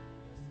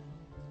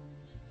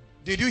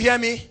 Did you hear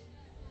me?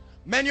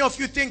 Many of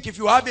you think if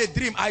you have a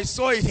dream, I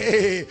saw it,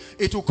 hey,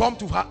 it will come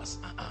to pass.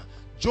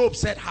 Job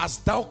said,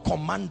 hast thou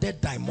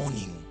commanded thy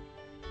morning?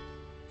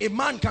 A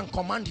man can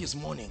command his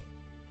morning.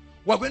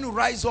 We're going to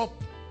rise up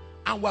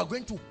and we're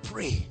going to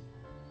pray.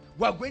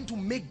 We're going to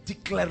make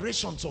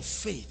declarations of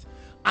faith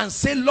and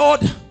say,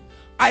 Lord,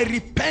 I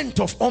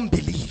repent of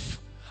unbelief.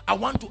 I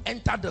want to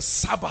enter the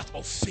Sabbath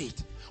of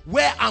faith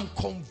where I'm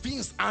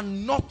convinced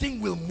and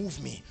nothing will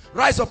move me.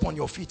 Rise up on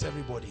your feet,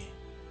 everybody.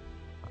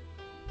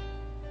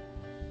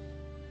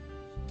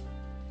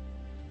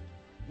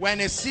 We're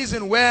in a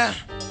season where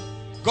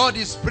God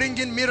is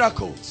bringing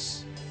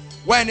miracles.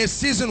 We're in a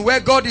season where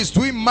God is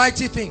doing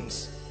mighty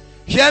things.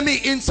 Hear me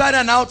inside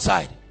and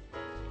outside.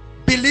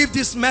 Believe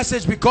this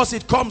message because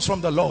it comes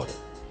from the Lord.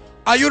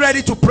 Are you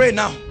ready to pray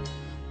now?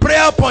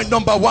 Prayer point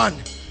number 1.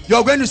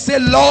 You're going to say,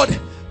 Lord,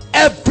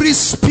 every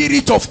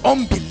spirit of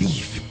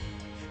unbelief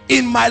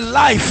in my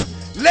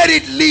life, let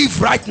it leave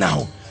right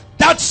now.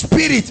 That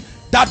spirit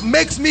that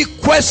makes me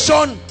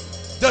question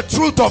the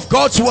truth of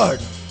God's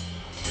word.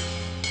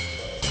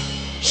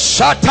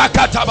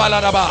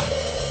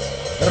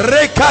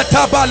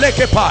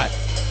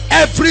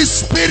 Every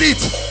spirit,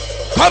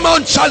 come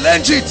on,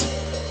 challenge it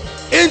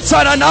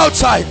inside and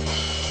outside.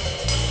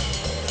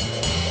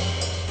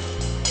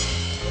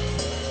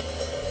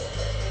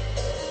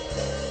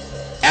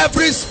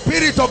 Every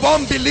spirit of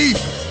unbelief.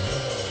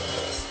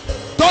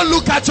 Don't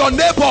look at your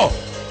neighbor.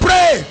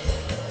 Pray.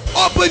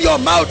 Open your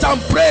mouth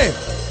and pray.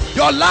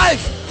 Your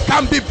life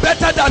can be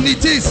better than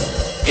it is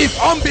if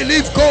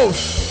unbelief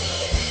goes.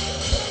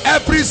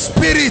 Every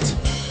spirit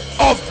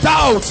of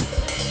doubt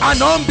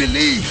and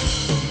unbelief.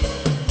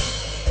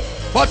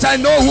 But I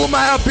know whom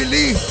I have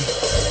believed,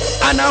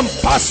 and I'm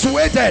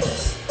persuaded.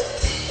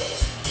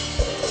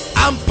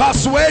 I'm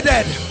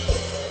persuaded.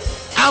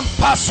 I'm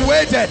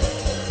persuaded.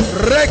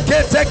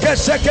 Rekete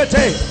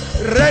shekete,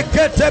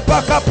 rekete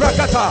baka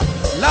prakata,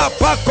 la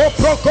bako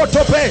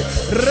prokotope,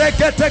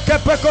 rekete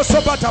kepeko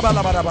sobata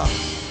balabaraba.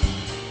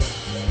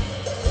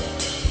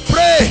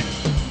 Pray.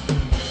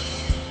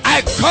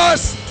 I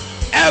curse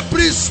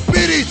every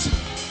spirit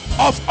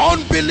of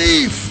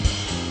unbelief.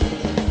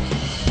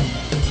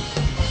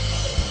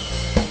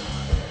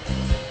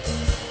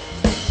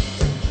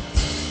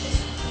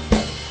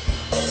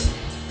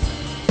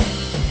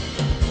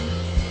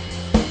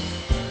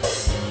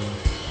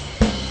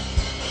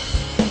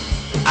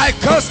 I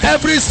curse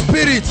every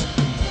spirit.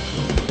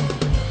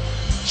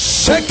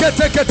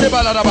 Sheketekete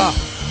balaraba.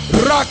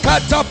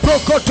 Rakata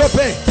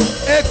prokotope.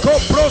 Eko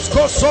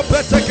prosko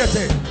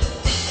sopetekete.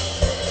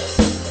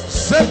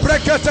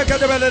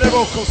 Sepreketekete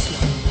belerebokosi.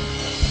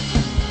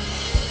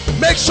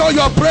 Make sure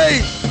you're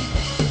praying.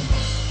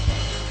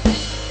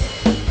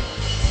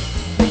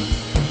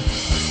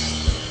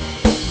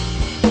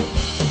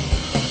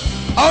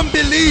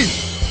 Unbelief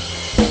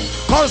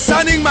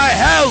concerning my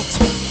health,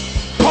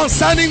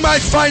 concerning my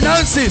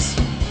finances.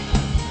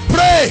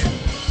 Pray.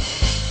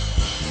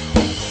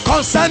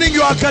 Concerning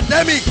your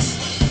academics,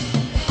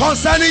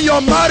 concerning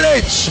your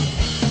marriage.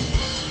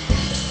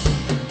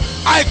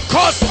 I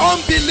curse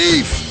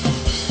unbelief.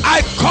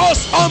 I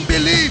curse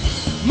unbelief.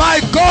 My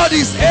God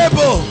is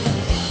able.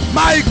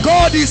 My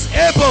God is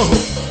able.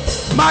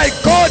 My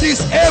God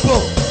is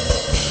able.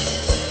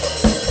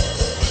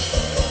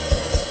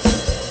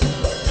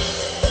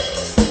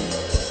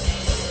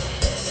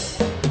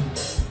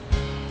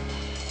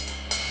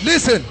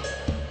 Listen.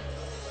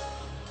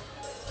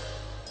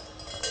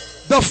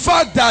 The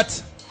fact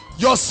that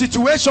your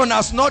situation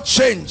has not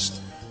changed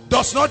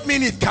does not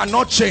mean it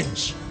cannot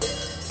change.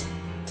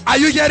 Are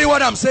you hearing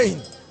what I'm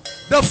saying?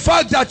 The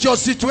fact that your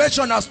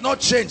situation has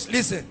not changed,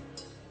 listen.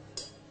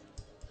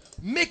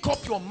 Make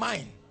up your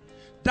mind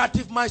that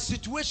if my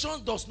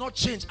situation does not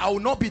change, I will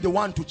not be the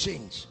one to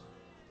change.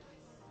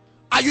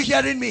 Are you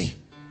hearing me?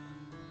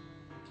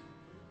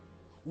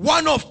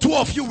 One of two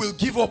of you will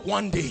give up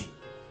one day.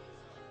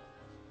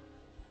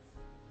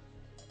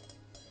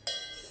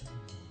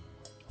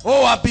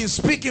 Oh, I've been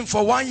speaking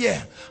for 1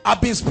 year.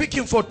 I've been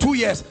speaking for 2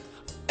 years.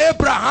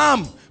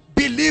 Abraham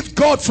believed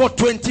God for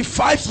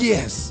 25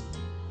 years.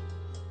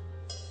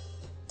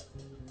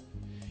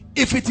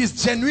 If it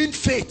is genuine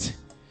faith,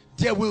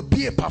 there will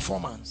be a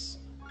performance.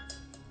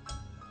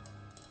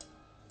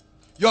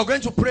 You're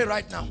going to pray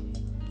right now.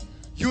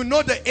 You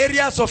know the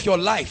areas of your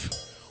life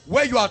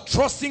where you are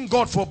trusting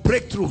God for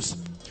breakthroughs.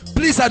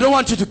 Please, I don't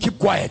want you to keep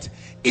quiet.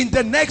 In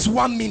the next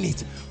 1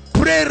 minute,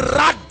 pray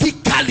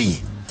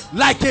radically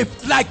like a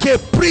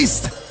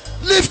priest.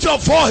 Lift your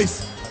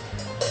voice.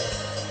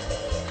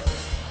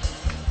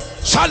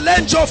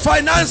 Challenge your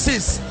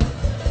finances.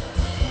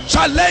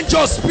 Challenge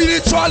your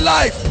spiritual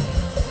life.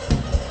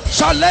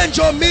 Challenge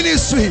your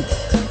ministry.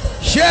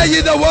 Hear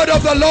ye the word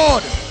of the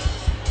Lord.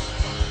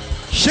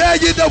 Hear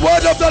ye the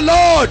word of the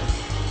Lord.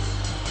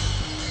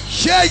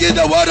 Hear ye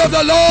the word of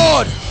the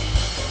Lord.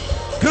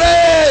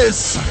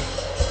 Grace,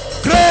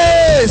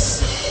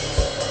 grace,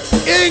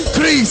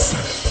 increase,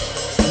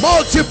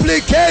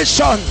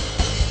 multiplication,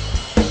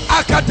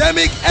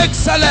 academic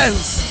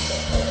excellence,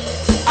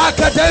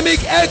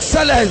 academic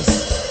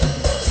excellence,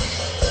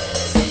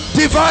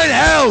 divine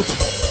health,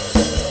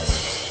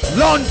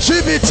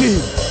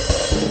 longevity.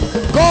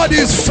 God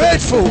is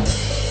faithful.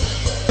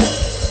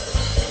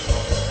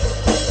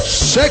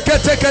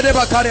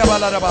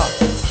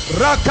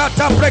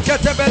 Rakata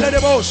brekete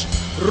beledebosh,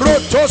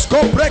 rotos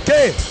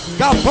kombreke,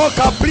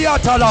 gapoka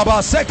priata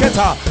laba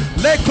seketa,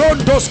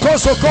 lekondos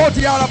koso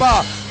koti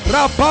alaba,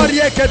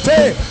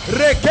 rabariekete,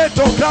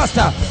 reketo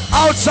krasta.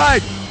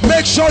 Outside,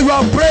 make sure you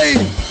are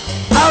praying.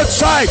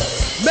 Outside,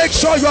 make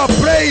sure you are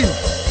praying.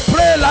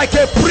 Pray like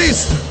a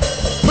priest.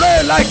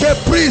 Pray like a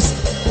priest.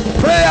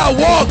 Prayer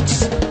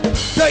works.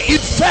 The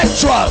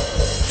effectual,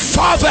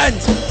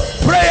 fervent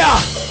prayer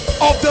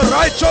of the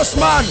righteous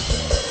man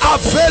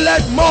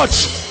availeth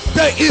much.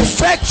 The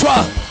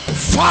effectual,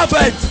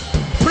 fervent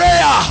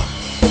prayer.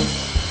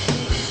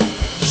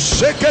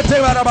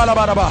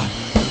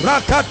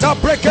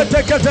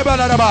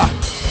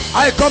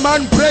 I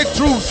command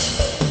breakthroughs.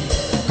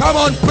 Come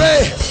on,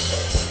 pray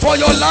for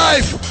your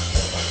life.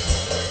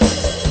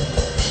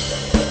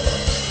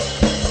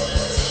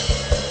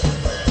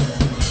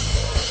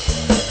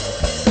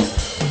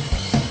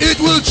 It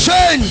will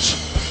change.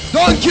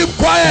 Don't keep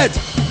quiet.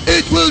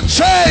 It will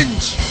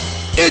change.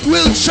 It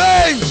will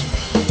change.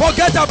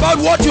 Forget about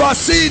what you are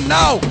seeing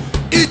now.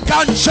 It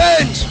can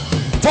change.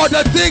 For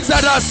the things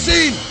that are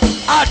seen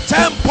are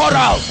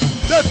temporal.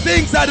 The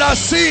things that are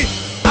seen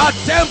are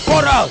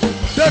temporal.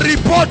 The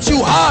report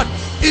you had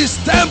is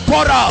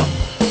temporal.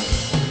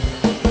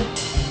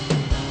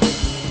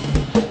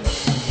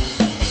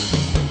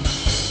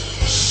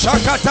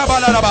 Shakata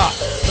balaraba,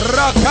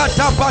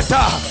 rakata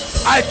pata.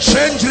 I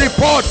change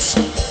reports.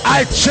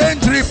 I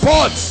change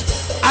reports.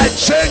 I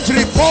change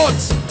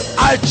reports.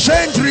 I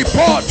change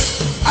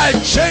reports. I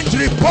change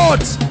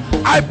reports.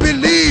 I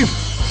believe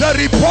the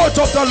report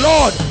of the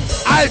Lord.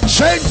 I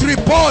change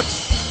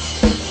reports.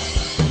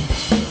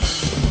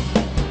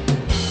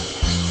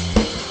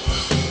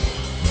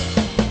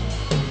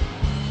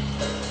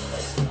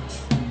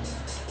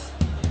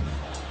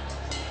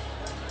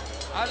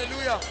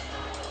 Hallelujah.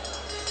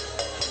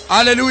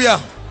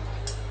 Hallelujah.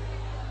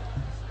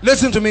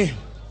 Listen to me.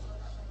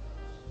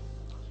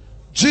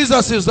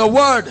 Jesus is the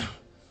word,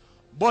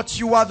 but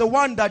you are the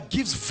one that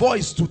gives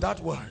voice to that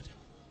word.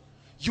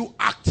 You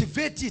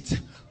activate it,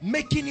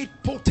 making it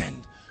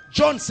potent.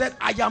 John said,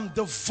 I am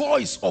the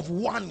voice of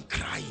one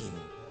crying.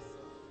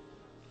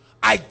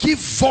 I give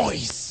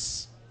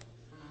voice.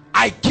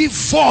 I give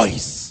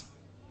voice.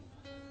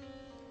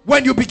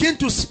 When you begin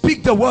to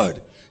speak the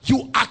word,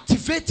 you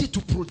activate it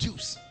to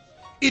produce.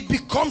 It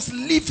becomes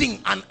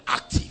living and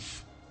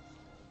active.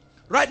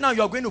 Right now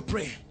you are going to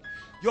pray.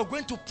 You're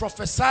going to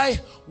prophesy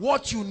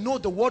what you know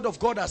the word of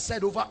God has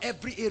said over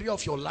every area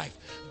of your life.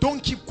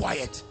 Don't keep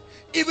quiet.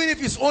 Even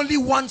if it's only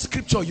one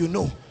scripture you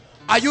know.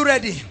 Are you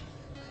ready?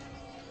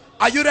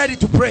 Are you ready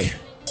to pray?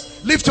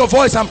 Lift your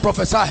voice and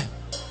prophesy.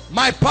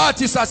 My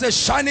path is as a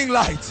shining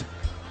light.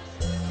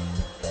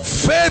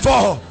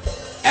 Favor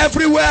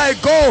everywhere I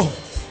go.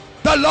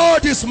 The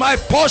Lord is my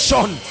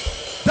portion.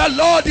 The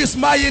Lord is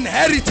my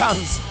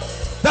inheritance.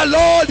 The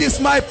Lord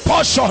is my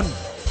portion.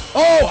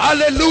 Oh,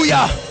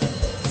 hallelujah.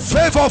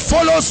 Favor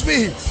follows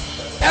me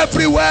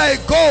everywhere I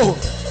go.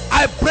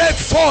 I break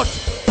forth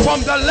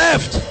from the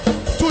left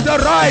to the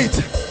right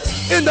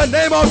in the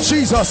name of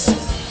Jesus.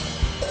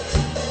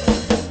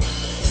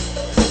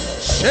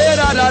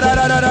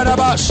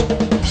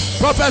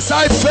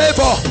 Prophesy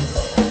favor.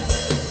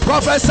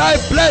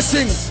 Prophesy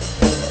blessings.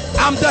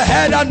 I'm the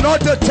head and not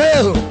the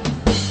tail.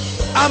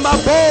 I'm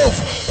above.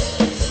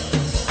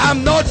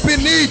 I'm not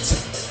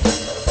beneath.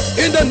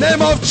 In the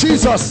name of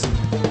Jesus.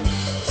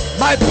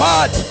 My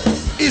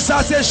path is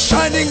as a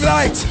shining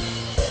light.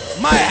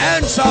 My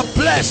hands are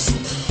blessed.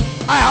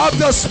 I have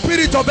the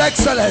spirit of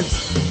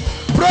excellence.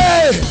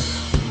 Pray.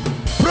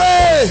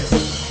 Pray.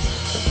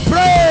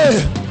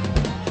 Pray.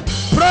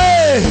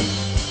 Pray.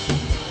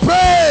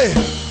 Pray.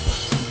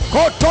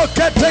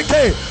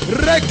 Kotoketeke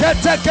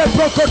reketeke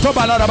prokoto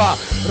balaraba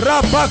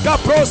rabaka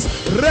pros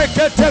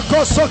rekete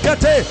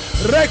kosokete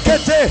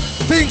rekete.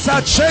 Things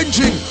are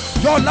changing.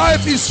 Your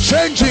life is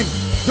changing.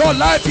 Your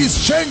life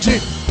is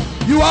changing.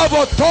 You have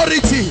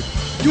authority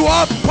You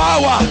have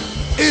power.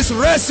 Is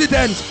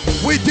resident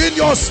within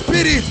your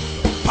spirit.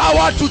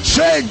 Power to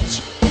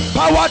change.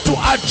 Power to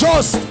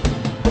adjust.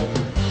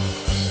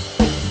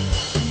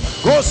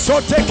 Go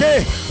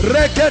soteke,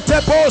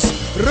 reketepos,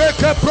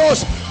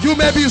 rekepros. You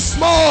may be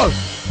small,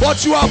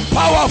 but you are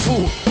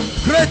powerful.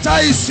 Greater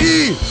is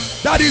he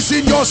that is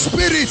in your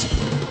spirit.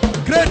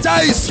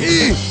 Greater is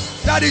he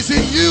that is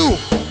in you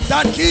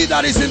than he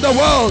that is in the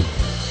world.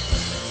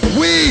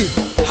 We,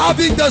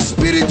 having the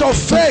spirit of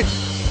faith,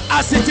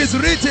 as it is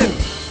written,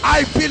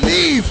 I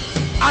believe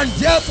and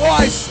therefore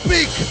I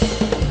speak.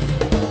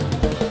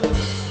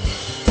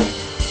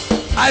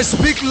 I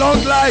speak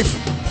long life.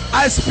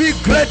 I speak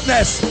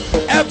greatness.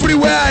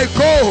 Everywhere I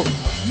go,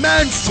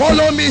 men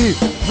follow me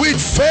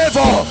with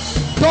favor.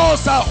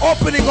 Doors are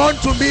opening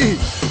unto me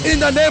in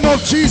the name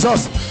of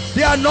Jesus.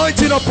 The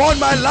anointing upon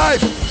my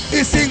life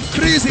is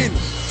increasing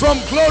from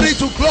glory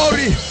to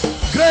glory,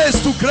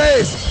 grace to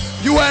grace.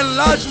 You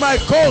enlarge my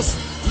coast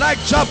like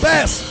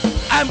Jabez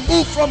and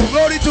move from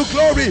glory to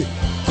glory.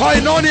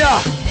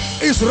 Koinonia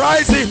is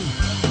rising,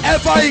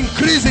 ever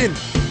increasing,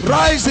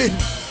 rising.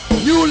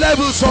 New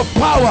levels of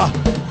power,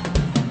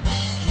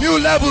 new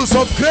levels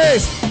of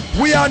grace.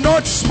 We are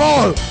not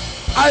small.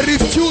 I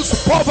refuse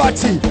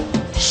poverty.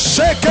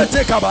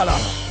 Shekete kabala.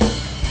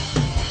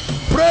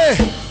 Pray.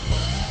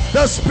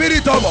 The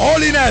spirit of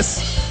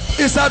holiness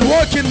is at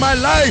work in my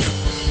life.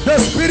 The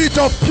spirit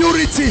of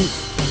purity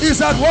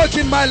is at work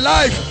in my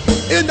life.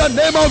 In the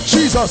name of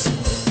Jesus,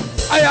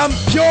 I am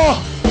pure.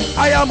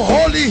 I am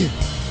holy,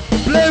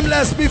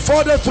 blameless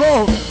before the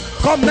throne,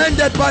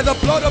 commended by the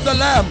blood of the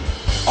Lamb.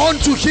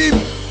 Unto him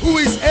who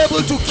is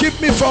able to keep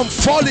me from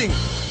falling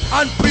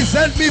and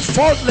present me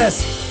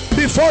faultless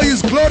before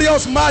his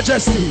glorious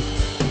majesty.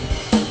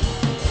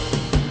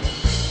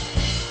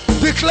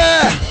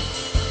 Declare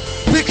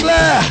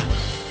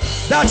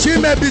that he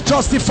may be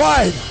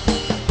justified.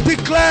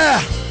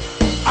 Declare,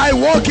 I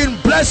walk in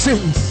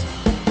blessings.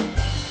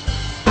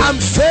 I'm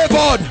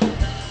favored.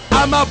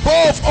 I'm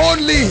above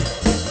only.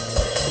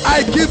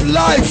 I give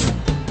life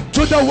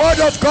to the word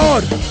of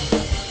God.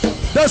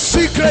 The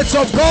secrets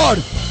of God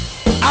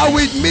are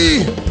with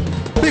me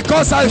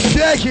because I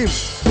fear him.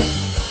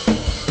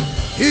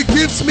 He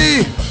gives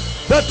me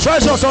the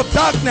treasures of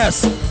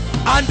darkness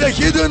and the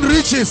hidden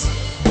riches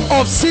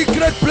of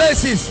secret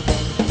places.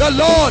 The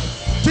Lord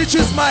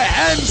teaches my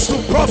hands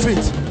to profit.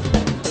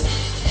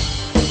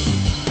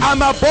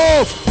 I'm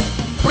above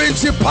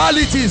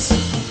principalities,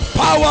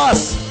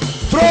 powers,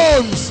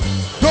 thrones,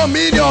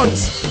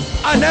 dominions,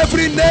 and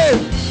every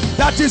name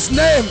that is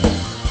named.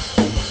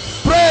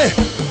 Pray.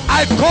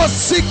 I cause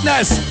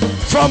sickness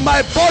from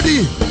my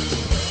body.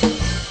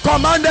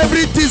 Command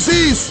every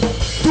disease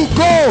to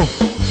go.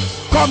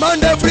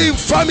 Command every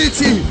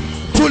infirmity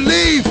to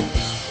leave.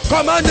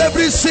 Command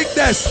every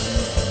sickness.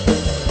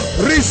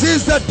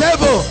 Resist the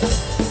devil.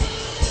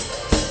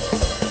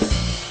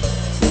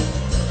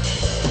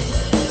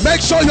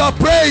 Make sure you are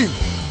praying.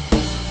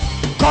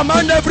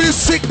 Command every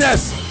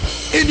sickness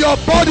in your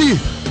body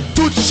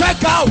to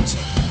check out.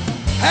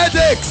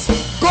 Headaches,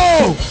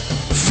 go.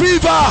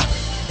 Fever,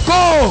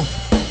 go.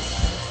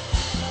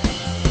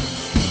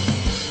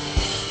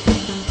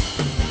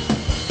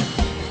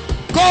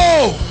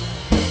 Go.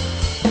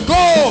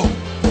 Go.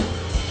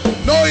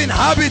 No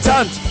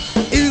inhabitant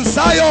in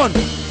Zion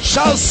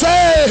shall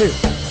say,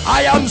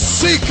 I am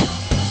sick.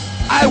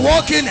 I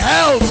walk in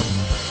health.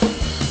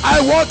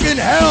 I walk in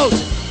health.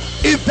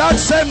 If that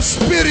same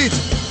spirit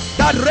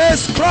that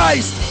raised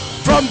Christ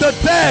from the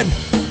dead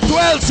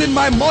dwells in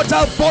my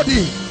mortal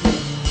body,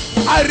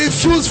 I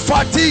refuse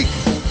fatigue.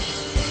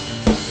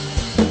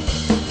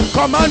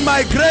 Command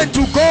my grain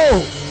to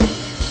go.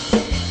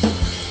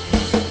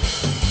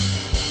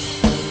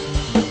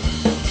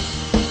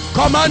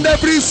 Command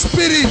every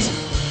spirit,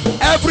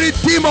 every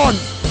demon,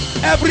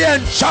 every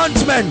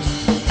enchantment,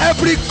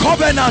 every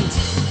covenant,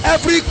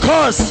 every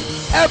curse,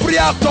 every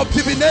act of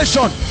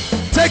divination,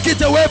 take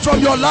it away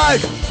from your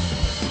life.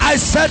 I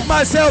set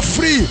myself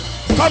free.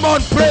 Come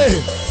on,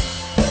 pray.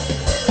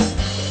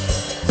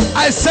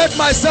 I set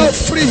myself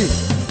free.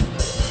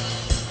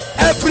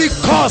 Every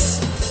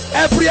curse,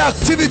 every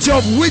activity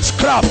of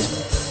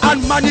witchcraft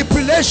and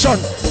manipulation,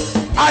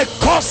 I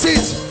curse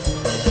it.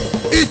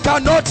 It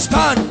cannot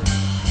stand.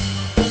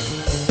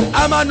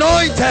 I'm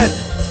anointed.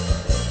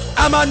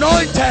 I'm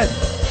anointed.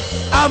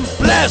 I'm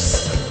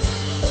blessed.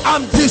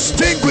 I'm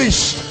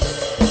distinguished.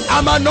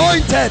 I'm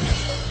anointed.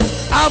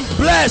 I'm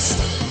blessed.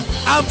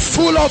 I'm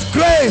full of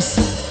grace,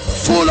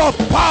 full of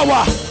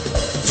power,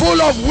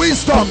 full of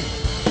wisdom.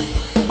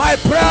 My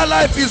prayer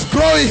life is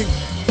growing.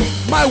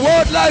 My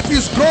word life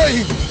is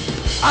growing.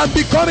 I'm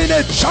becoming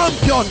a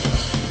champion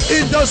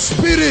in the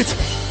spirit.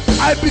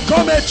 I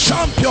become a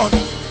champion,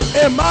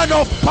 a man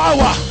of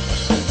power.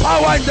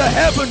 Power in the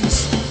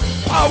heavens,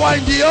 power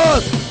in the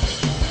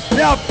earth,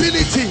 the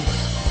ability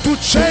to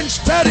change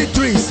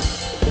territories.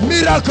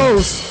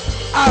 Miracles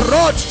are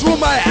wrought through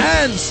my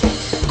hands.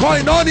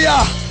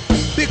 Koinonia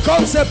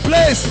becomes a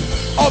place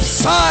of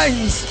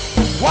signs,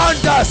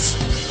 wonders,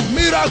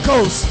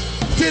 miracles,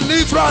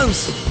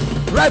 deliverance,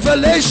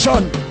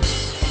 revelation,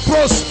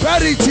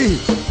 prosperity,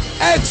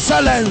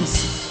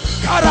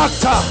 excellence,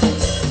 character.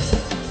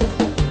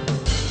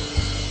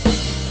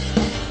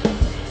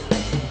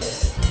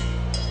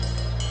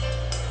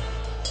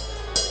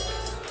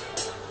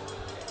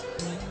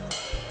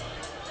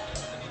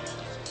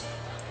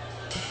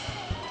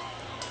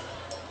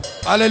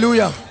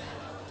 Hallelujah.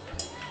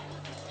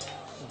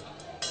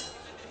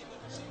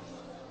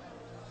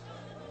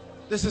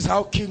 This is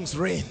how kings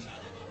reign.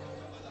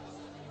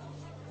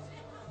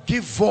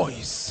 Give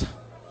voice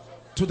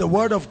to the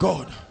word of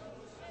God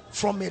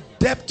from a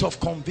depth of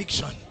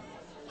conviction,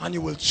 and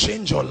you will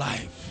change your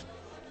life.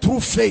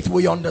 Through faith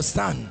we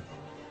understand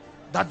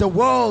that the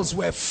worlds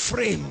were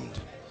framed.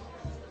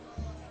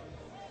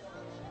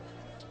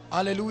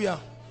 Hallelujah.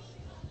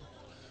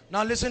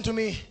 Now listen to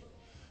me.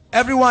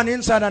 Everyone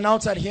inside and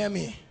outside, hear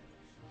me.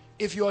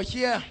 If you're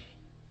here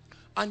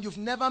and you've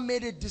never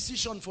made a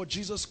decision for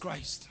Jesus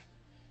Christ,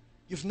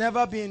 you've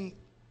never been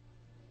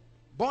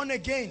born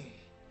again,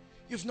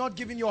 you've not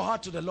given your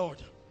heart to the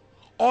Lord,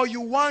 or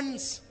you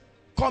once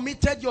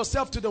committed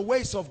yourself to the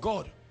ways of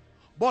God,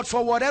 but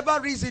for whatever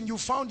reason you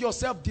found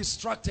yourself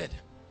distracted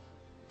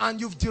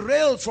and you've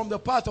derailed from the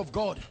path of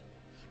God,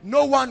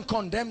 no one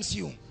condemns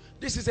you.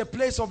 This is a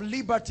place of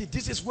liberty.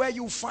 This is where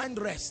you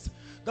find rest.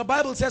 The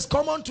Bible says,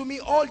 come unto me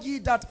all ye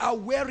that are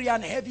weary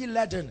and heavy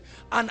laden,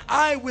 and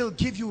I will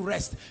give you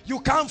rest. You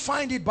can't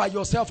find it by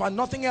yourself, and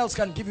nothing else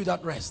can give you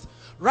that rest.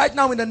 Right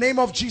now, in the name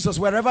of Jesus,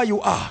 wherever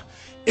you are,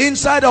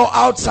 inside or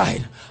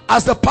outside,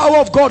 as the power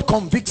of God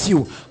convicts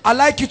you, I'd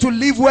like you to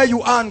leave where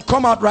you are and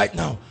come out right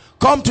now.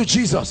 Come to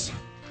Jesus.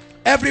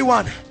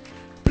 Everyone,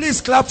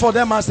 please clap for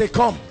them as they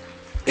come.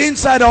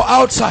 Inside or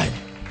outside,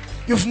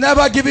 you've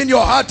never given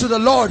your heart to the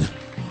Lord,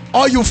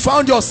 or you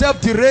found yourself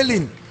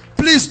derailing.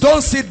 Please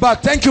don't sit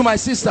back. Thank you, my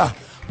sister.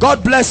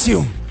 God bless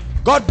you.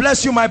 God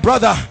bless you, my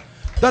brother.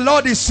 The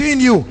Lord is seeing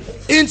you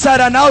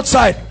inside and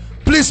outside.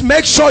 Please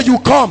make sure you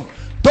come.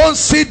 Don't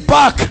sit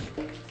back.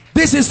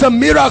 This is the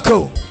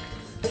miracle.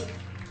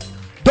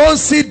 Don't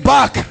sit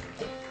back.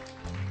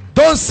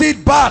 Don't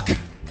sit back.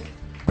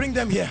 Bring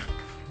them here.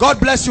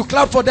 God bless you.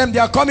 Clap for them. They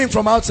are coming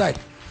from outside.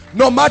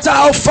 No matter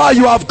how far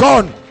you have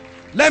gone,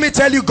 let me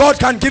tell you, God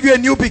can give you a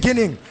new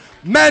beginning.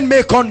 Men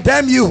may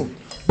condemn you,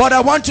 but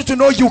I want you to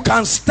know you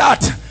can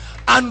start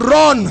and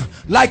run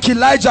like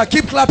Elijah.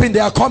 Keep clapping. They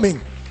are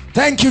coming.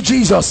 Thank you,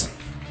 Jesus.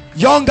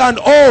 Young and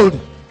old,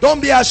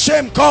 don't be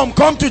ashamed. Come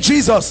to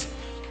Jesus.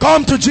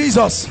 Come to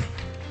Jesus.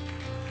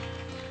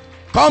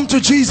 Come to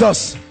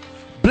Jesus.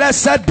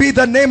 Blessed be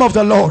the name of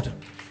the Lord.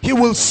 He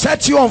will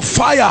set you on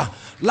fire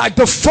like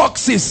the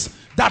foxes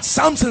that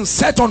Samson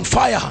set on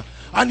fire,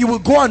 and you will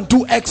go and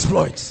do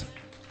exploits.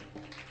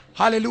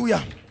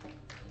 Hallelujah.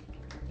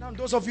 Now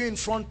those of you in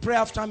front, pray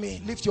after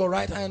me. Lift your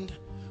right hand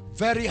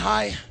very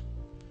high.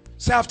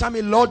 Say after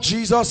me, Lord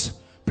Jesus.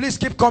 Please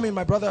keep coming,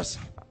 my brothers.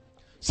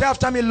 Say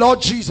after me,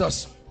 Lord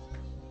Jesus.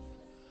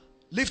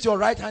 Lift your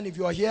right hand if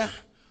you are here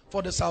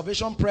for the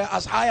salvation prayer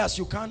as high as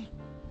you can.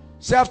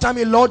 Say after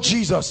me, Lord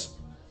Jesus,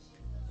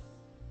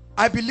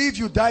 I believe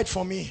you died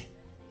for me.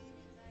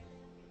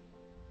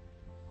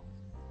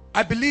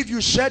 I believe you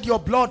shed your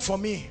blood for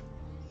me.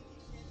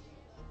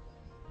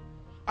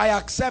 I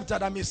accept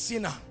that I'm a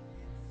sinner,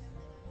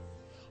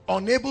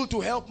 unable to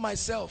help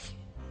myself,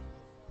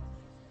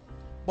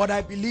 but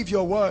I believe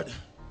your word.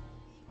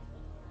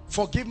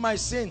 Forgive my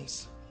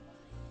sins.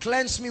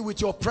 Cleanse me with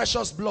your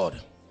precious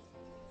blood.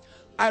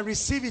 I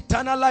receive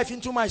eternal life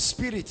into my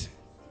spirit.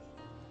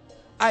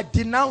 I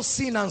denounce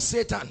sin and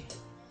Satan,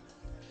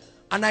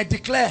 and I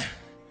declare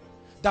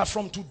that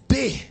from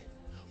today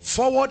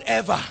forward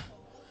ever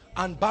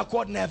and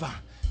backward never.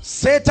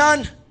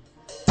 Satan,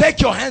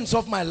 take your hands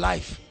off my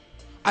life.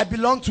 I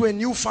belong to a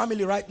new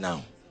family right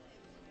now.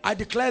 I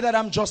declare that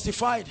I'm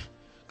justified,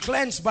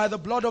 cleansed by the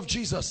blood of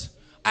Jesus.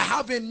 I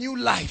have a new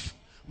life.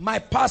 My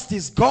past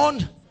is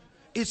gone.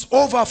 It's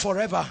over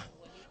forever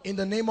in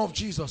the name of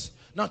Jesus.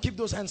 Now keep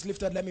those hands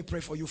lifted. Let me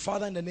pray for you.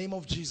 Father, in the name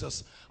of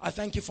Jesus, I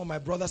thank you for my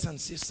brothers and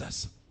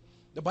sisters.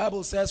 The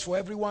Bible says, for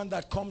everyone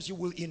that comes, you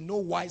will in no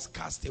wise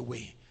cast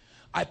away.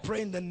 I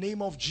pray in the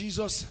name of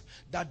Jesus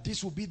that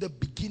this will be the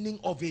beginning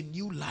of a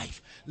new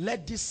life.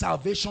 Let this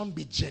salvation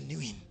be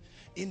genuine.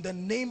 In the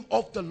name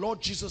of the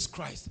Lord Jesus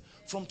Christ,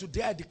 from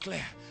today I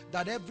declare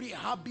that every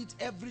habit,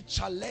 every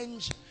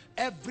challenge,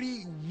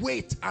 every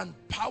weight and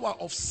power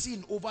of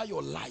sin over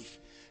your life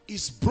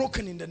is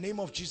broken in the name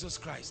of Jesus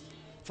Christ.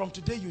 From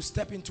today you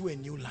step into a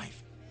new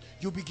life.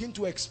 You begin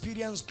to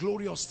experience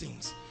glorious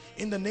things.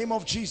 In the name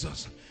of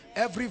Jesus,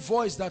 every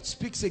voice that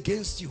speaks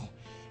against you,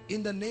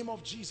 in the name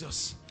of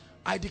Jesus,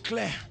 I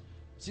declare,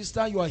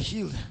 sister, you are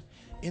healed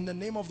in the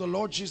name of the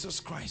Lord Jesus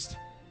Christ.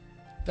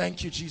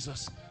 Thank you,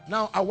 Jesus.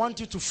 Now I want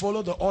you to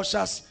follow the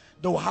ushers.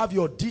 They will have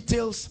your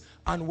details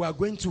and we are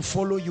going to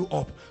follow you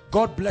up.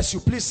 God bless you.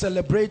 Please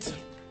celebrate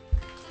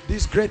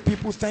these great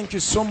people. Thank you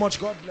so much.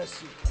 God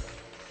bless you.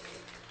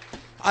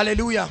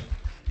 Hallelujah.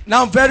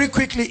 Now very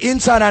quickly,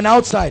 inside and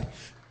outside,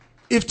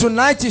 if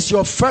tonight is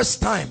your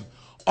first time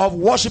of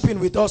worshiping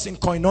with us in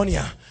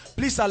Koinonia,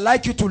 Please, I'd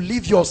like you to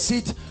leave your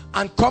seat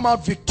and come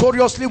out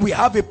victoriously. We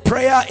have a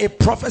prayer, a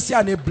prophecy,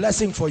 and a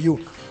blessing for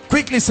you.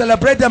 Quickly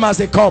celebrate them as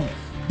they come.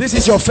 This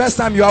is your first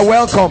time, you are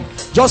welcome.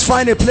 Just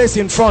find a place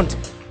in front.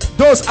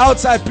 Those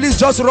outside, please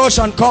just rush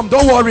and come.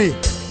 Don't worry.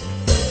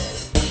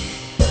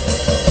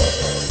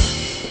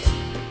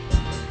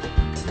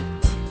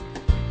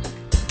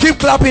 Keep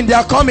clapping, they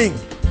are coming.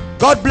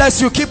 God bless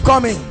you, keep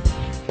coming.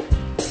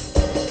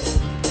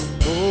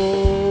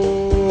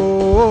 Oh,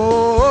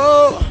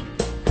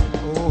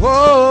 oh,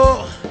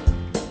 oh,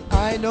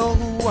 I know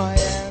who I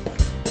am.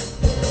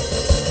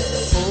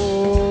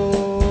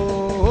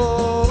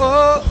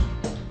 Oh,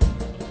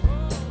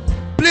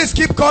 please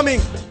keep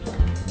coming.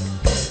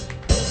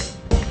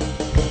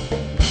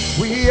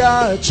 We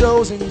are a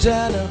chosen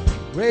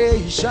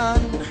generation,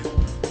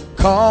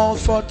 called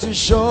for to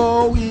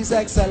show his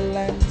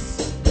excellence.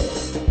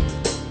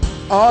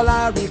 All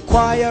I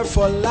require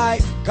for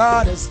life,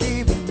 God has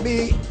given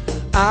me.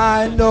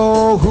 I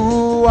know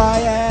who I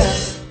am.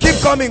 Keep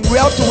coming, we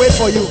have to wait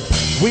for you.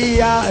 We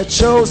are a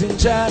chosen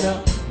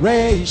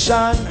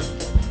generation,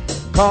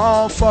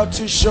 called for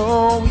to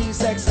show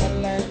his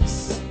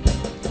excellence.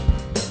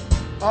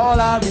 All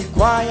I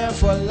require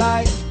for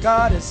life,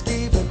 God has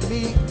given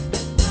me.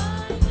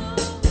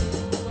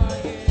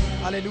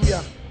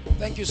 Hallelujah.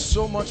 Thank you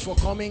so much for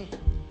coming.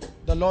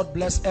 The Lord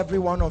bless every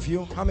one of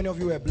you. How many of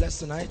you were blessed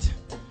tonight?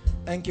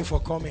 Thank you for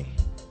coming.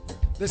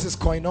 This is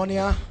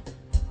Koinonia,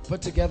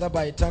 put together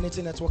by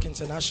Eternity Network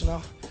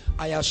International.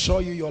 I assure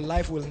you, your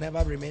life will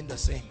never remain the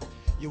same.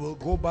 You will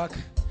go back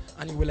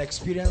and you will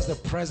experience the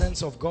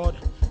presence of God,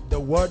 the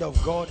word of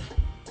God.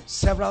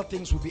 Several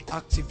things will be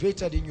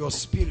activated in your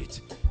spirit.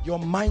 Your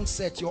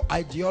mindset, your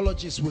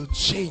ideologies will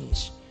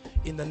change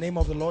in the name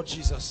of the Lord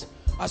Jesus.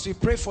 As we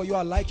pray for you,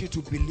 I'd like you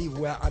to believe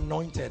we are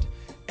anointed.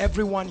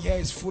 Everyone here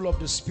is full of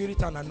the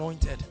Spirit and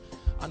anointed.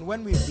 And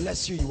when we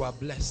bless you, you are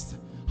blessed.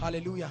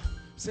 Hallelujah.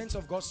 Saints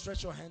of God,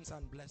 stretch your hands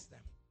and bless them.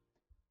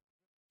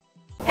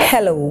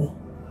 Hello.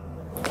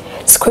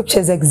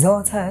 Scriptures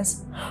exhort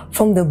us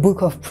from the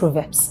book of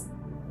Proverbs.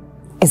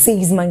 It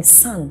says, my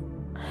son,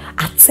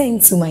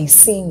 attend to my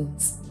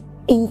sayings.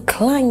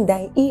 Incline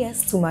thy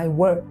ears to my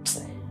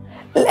words.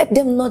 Let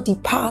them not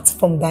depart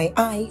from thy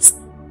eyes,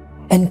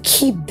 and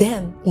keep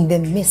them in the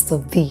midst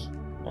of thee.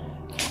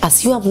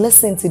 As you have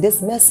listened to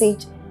this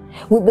message,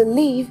 we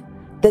believe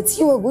that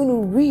you are going to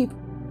reap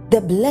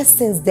the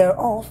blessings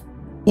thereof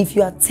if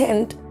you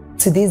attend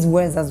to these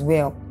words as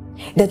well.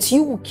 That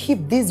you will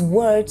keep these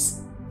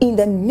words in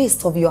the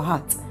midst of your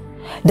heart.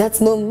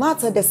 That no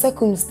matter the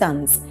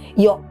circumstance,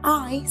 your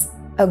eyes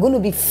are going to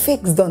be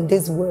fixed on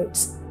these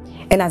words.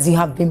 And as you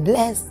have been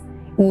blessed,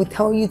 we will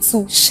tell you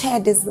to share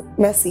this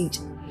message.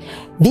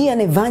 Be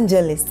an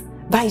evangelist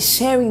by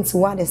sharing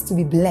to others to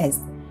be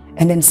blessed.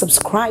 And then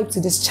subscribe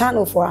to this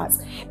channel for us,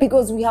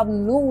 because we have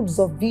loads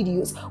of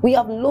videos, we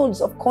have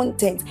loads of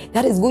content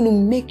that is going to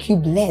make you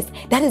blessed,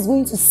 that is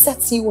going to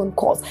set you on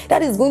course,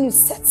 that is going to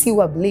set you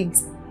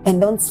ablaze.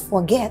 And don't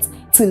forget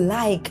to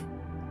like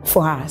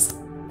for us.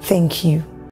 Thank you.